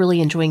that's why you're really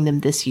enjoying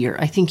them this year.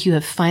 I think you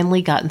have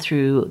finally gotten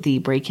through the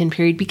break-in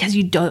period because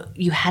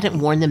you hadn't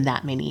worn them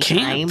that many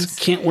times.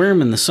 Can't wear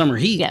them in the summer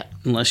heat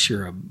unless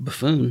you're a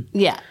buffoon.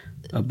 Yeah.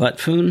 A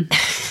butt-foon.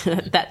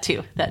 That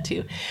too.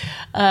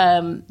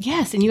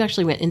 Yes, and you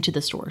actually went into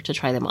the store to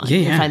try them on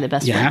and find the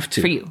best you one have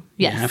to. for you.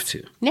 Yes. You have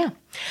to. Yeah.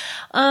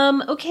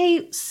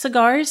 Okay,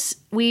 cigars.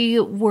 We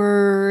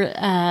were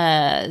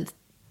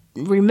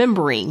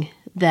remembering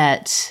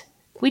that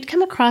we'd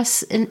come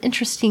across an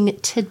interesting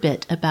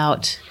tidbit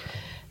about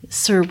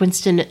Sir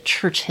Winston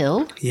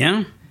Churchill.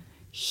 Yeah.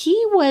 He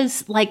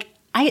was like,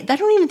 I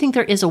don't even think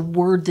there is a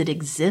word that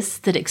exists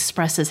that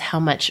expresses how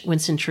much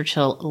Winston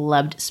Churchill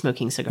loved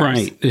smoking cigars.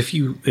 Right. If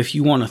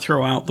you want to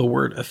throw out the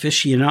word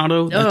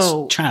aficionado,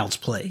 that's child's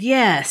play.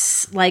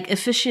 Yes, like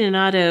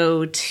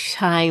aficionado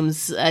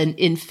times an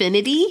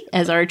infinity,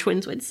 as our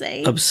twins would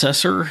say.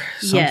 Obsessor,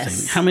 something.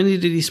 Yes. How many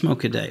did he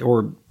smoke a day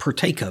or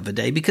partake of a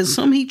day? Because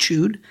some he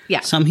chewed,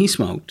 some he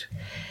smoked.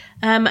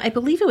 I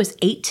believe it was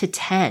 8 to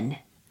 10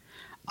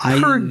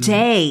 per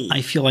day.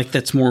 I feel like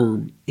that's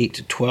more 8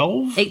 to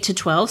 12. 8 to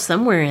 12,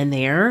 somewhere in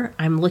there.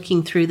 I'm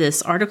looking through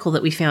this article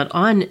that we found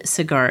on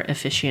Cigar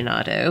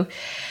Aficionado.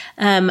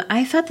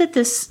 I thought that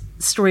this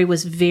story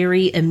was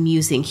very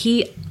amusing.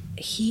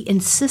 He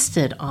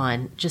insisted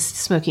on just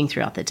smoking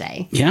throughout the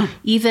day. Yeah.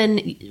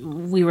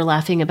 Even, we were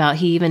laughing about,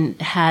 he even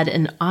had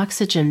an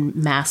oxygen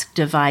mask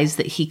device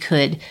that he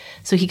could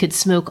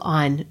smoke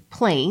on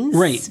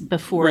planes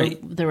before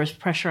there was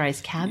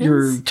pressurized cabins.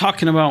 You're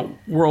talking about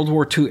World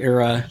War II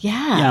era.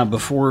 Yeah. Yeah,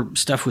 before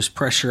stuff was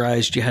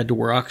pressurized, you had to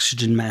wear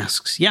oxygen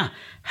masks. Yeah.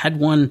 Had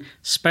one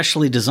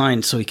specially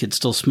designed so he could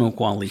still smoke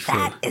while he flew.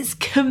 That is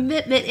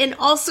commitment and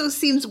also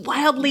seems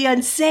wildly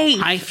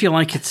unsafe. I feel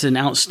like it's an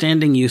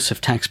outstanding use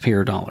of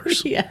taxpayer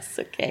dollars. Yes,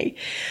 okay.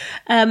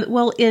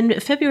 Well, in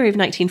February of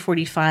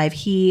 1945,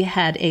 he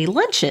had a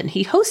luncheon.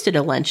 He hosted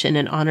a luncheon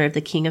in honor of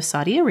the King of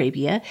Saudi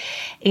Arabia.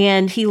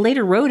 And he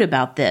later wrote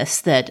about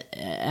this, that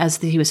as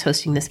he was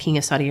hosting this King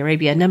of Saudi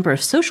Arabia, a number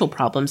of social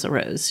problems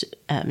arose,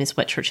 is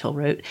what Churchill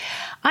wrote.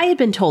 I had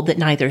been told that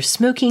neither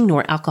smoking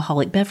nor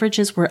alcoholic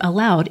beverages were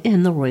allowed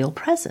in the royal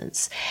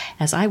presence.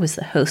 As I was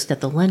the host at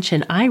the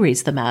luncheon, I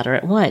raised the matter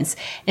at once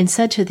and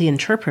said to the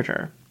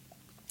interpreter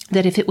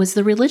that if it was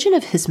the religion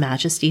of His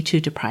Majesty to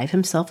deprive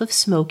himself of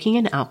smoking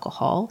and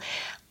alcohol,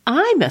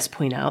 I must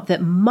point out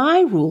that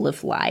my rule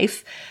of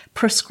life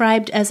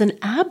prescribed as an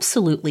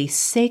absolutely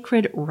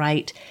sacred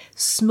right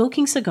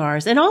smoking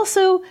cigars and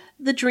also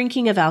the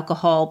drinking of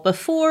alcohol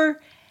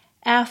before,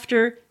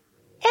 after,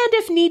 and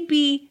if need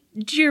be,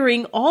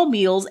 during all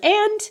meals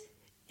and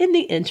in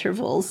the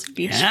intervals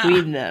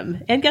between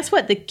them. And guess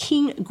what? The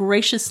king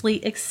graciously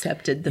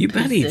accepted the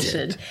position. You bet he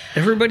did.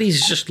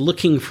 Everybody's just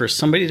looking for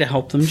somebody to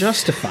help them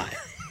justify.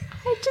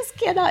 I just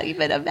cannot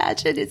even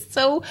imagine. It's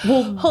so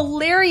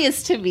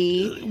hilarious to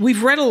me.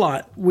 We've read a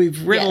lot.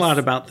 We've read a lot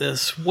about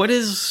this. What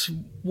is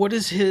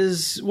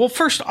his... Well,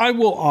 first, I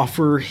will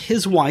offer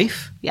his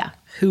wife,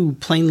 who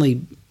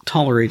plainly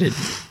tolerated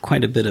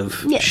quite a bit of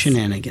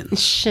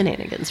shenanigans.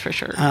 Shenanigans, for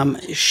sure.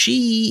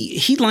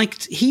 He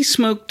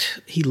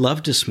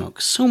loved to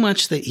smoke so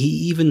much that he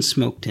even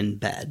smoked in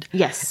bed.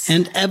 Yes.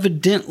 And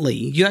evidently,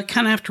 you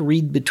kind of have to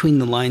read between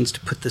the lines to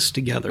put this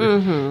together.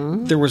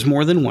 Mm-hmm. There was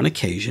more than one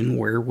occasion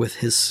where with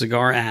his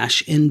cigar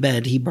ash in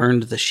bed, he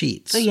burned the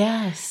sheets. Oh,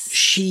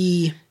 yes.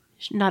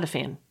 Not a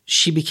fan.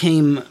 She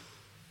became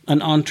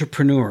an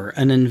entrepreneur,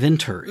 an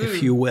inventor,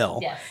 if you will.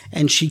 Yes.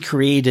 And she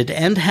created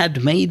and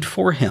had made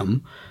for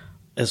him,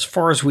 as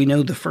far as we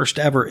know, the first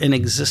ever in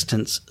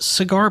existence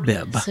cigar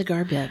bib.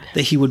 Cigar bib.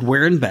 That he would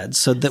wear in bed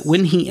so that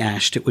when he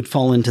ashed, it would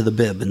fall into the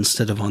bib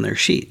instead of on their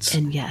sheets.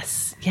 And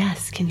yes,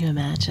 can you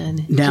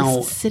imagine? Now,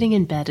 just sitting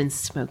in bed and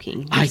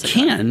smoking. I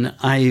can.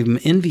 I'm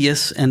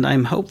envious and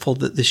I'm hopeful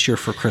that this year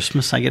for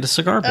Christmas I get a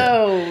cigar bib.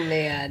 Oh,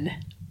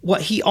 man.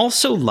 What he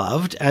also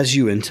loved, as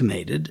you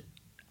intimated,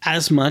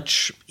 as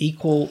much,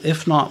 equal,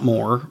 if not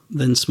more,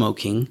 than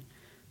smoking,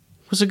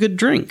 was a good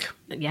drink.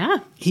 Yeah.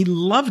 He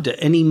loved it,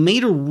 and he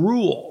made a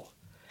rule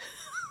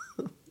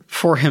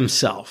for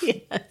himself.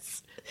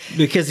 Yes.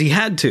 Because he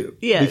had to.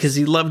 Yes. Because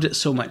he loved it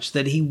so much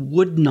that he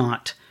would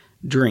not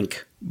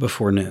drink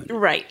before noon.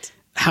 Right.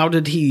 How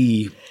did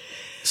he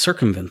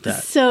circumvent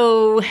that?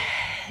 So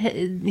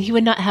he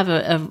would not have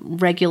a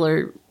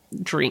regular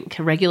drink,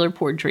 a regular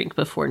poured drink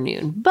before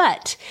noon.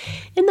 But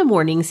in the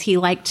mornings, he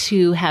liked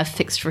to have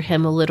fixed for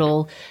him a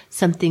little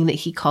something that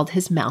he called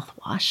his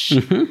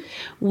mouthwash,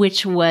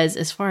 which was,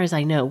 as far as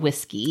I know,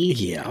 whiskey.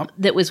 Yeah.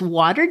 That was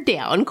watered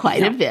down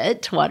quite a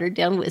bit, watered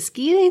down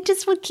whiskey. And he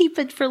just would keep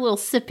it for a little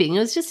sipping. It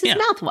was just his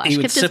mouthwash. He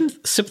would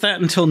sip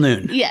that until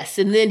noon. Yes,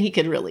 and then he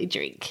could really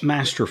drink.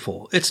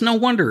 Masterful. It's no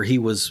wonder he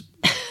was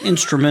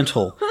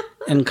instrumental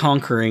in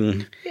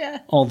conquering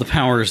all the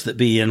powers that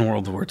be in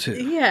World War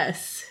II.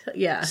 Yes.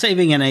 Yeah.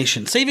 Saving a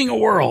nation, saving a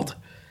world.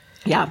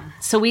 Yeah.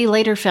 So we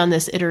later found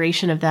this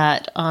iteration of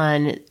that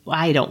on,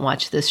 I don't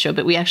watch this show,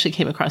 but we actually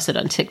came across it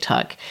on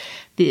TikTok.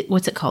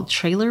 What's it called?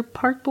 Trailer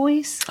Park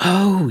Boys?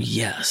 Oh,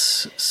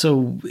 yes.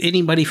 So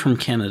anybody from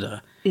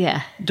Canada,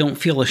 don't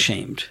feel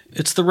ashamed.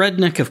 It's the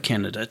redneck of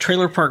Canada.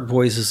 Trailer Park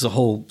Boys is a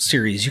whole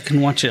series. You can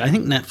watch it. I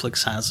think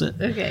Netflix has it.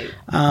 Okay.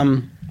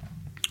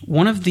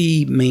 One of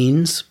the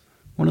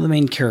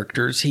main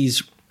characters,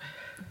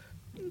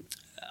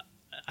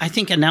 I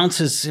think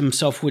announces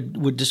himself,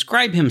 would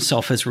describe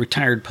himself as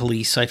retired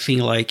police. I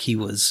feel like he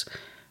was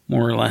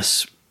more or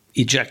less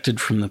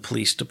ejected from the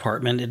police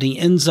department, and he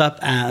ends up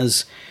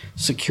as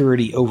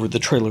security over the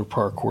trailer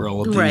park where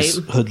all of these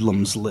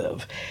hoodlums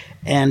live.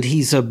 And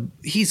he's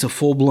a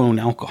full-blown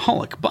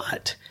alcoholic,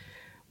 but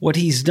what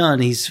he's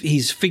done,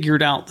 he's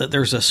figured out that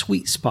there's a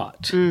sweet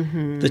spot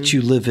that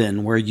you live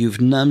in where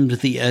you've numbed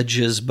the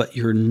edges, but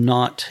you're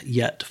not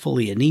yet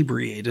fully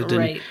inebriated.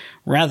 Right. And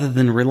rather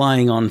than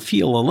relying on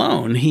feel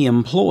alone, he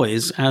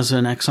employs, as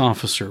an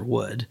ex-officer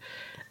would,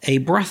 a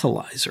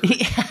breathalyzer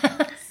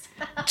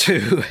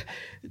to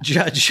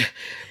judge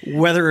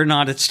whether or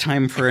not it's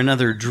time for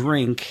another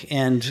drink,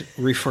 and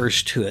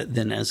refers to it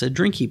then as a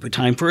drinky poo.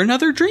 Time for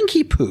another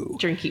drinky poo.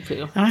 Drinky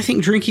poo. And I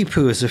think drinky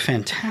poo is a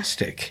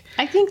fantastic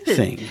I think that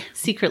thing.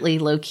 Secretly,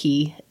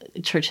 low-key,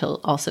 Churchill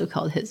also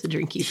called his a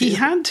drinky poo. He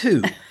had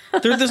to.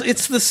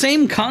 It's the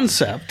same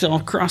concept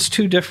across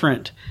two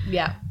different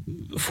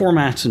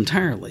formats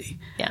entirely.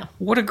 Yeah.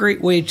 What a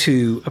great way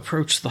to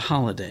approach the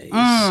holidays.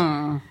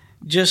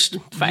 Just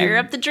fire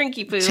up the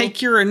drinky poo.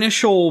 Take your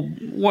initial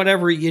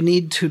whatever you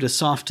need to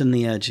soften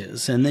the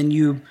edges. And then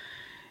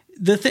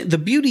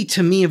the beauty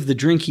to me of the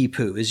drinky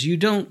poo is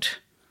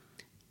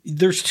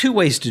there's two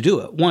ways to do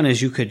it. One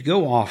is you could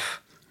go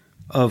off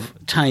of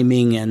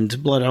timing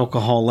and blood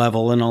alcohol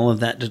level and all of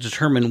that to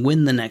determine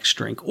when the next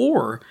drink.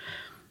 Or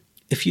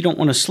if you don't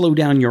want to slow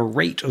down your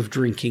rate of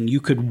drinking, you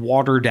could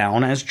water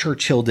down, as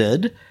Churchill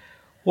did,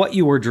 what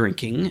you were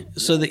drinking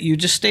so that you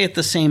just stay at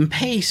the same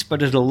pace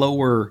but at a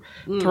lower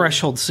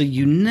threshold, so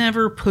you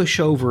never push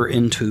over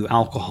into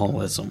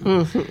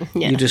alcoholism.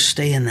 Yeah. You just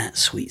stay in that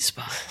sweet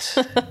spot.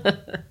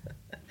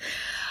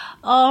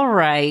 All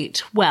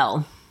right.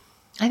 Well,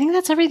 I think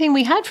that's everything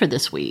we had for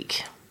this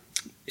week.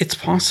 It's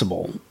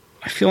possible.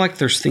 I feel like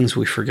there's things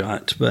we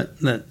forgot, but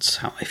that's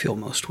how I feel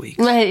most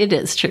weeks. It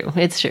is true.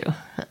 It's true.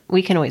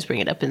 We can always bring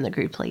it up in the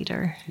group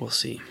later. We'll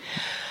see.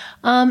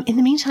 In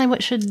the meantime,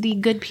 what should the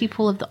good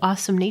people of the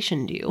awesome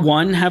nation do?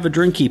 1, have a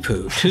drinky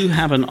poo. 2,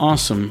 have an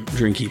awesome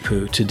drinky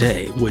poo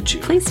today, would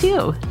you? Please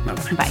do.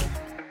 Bye-bye. Bye.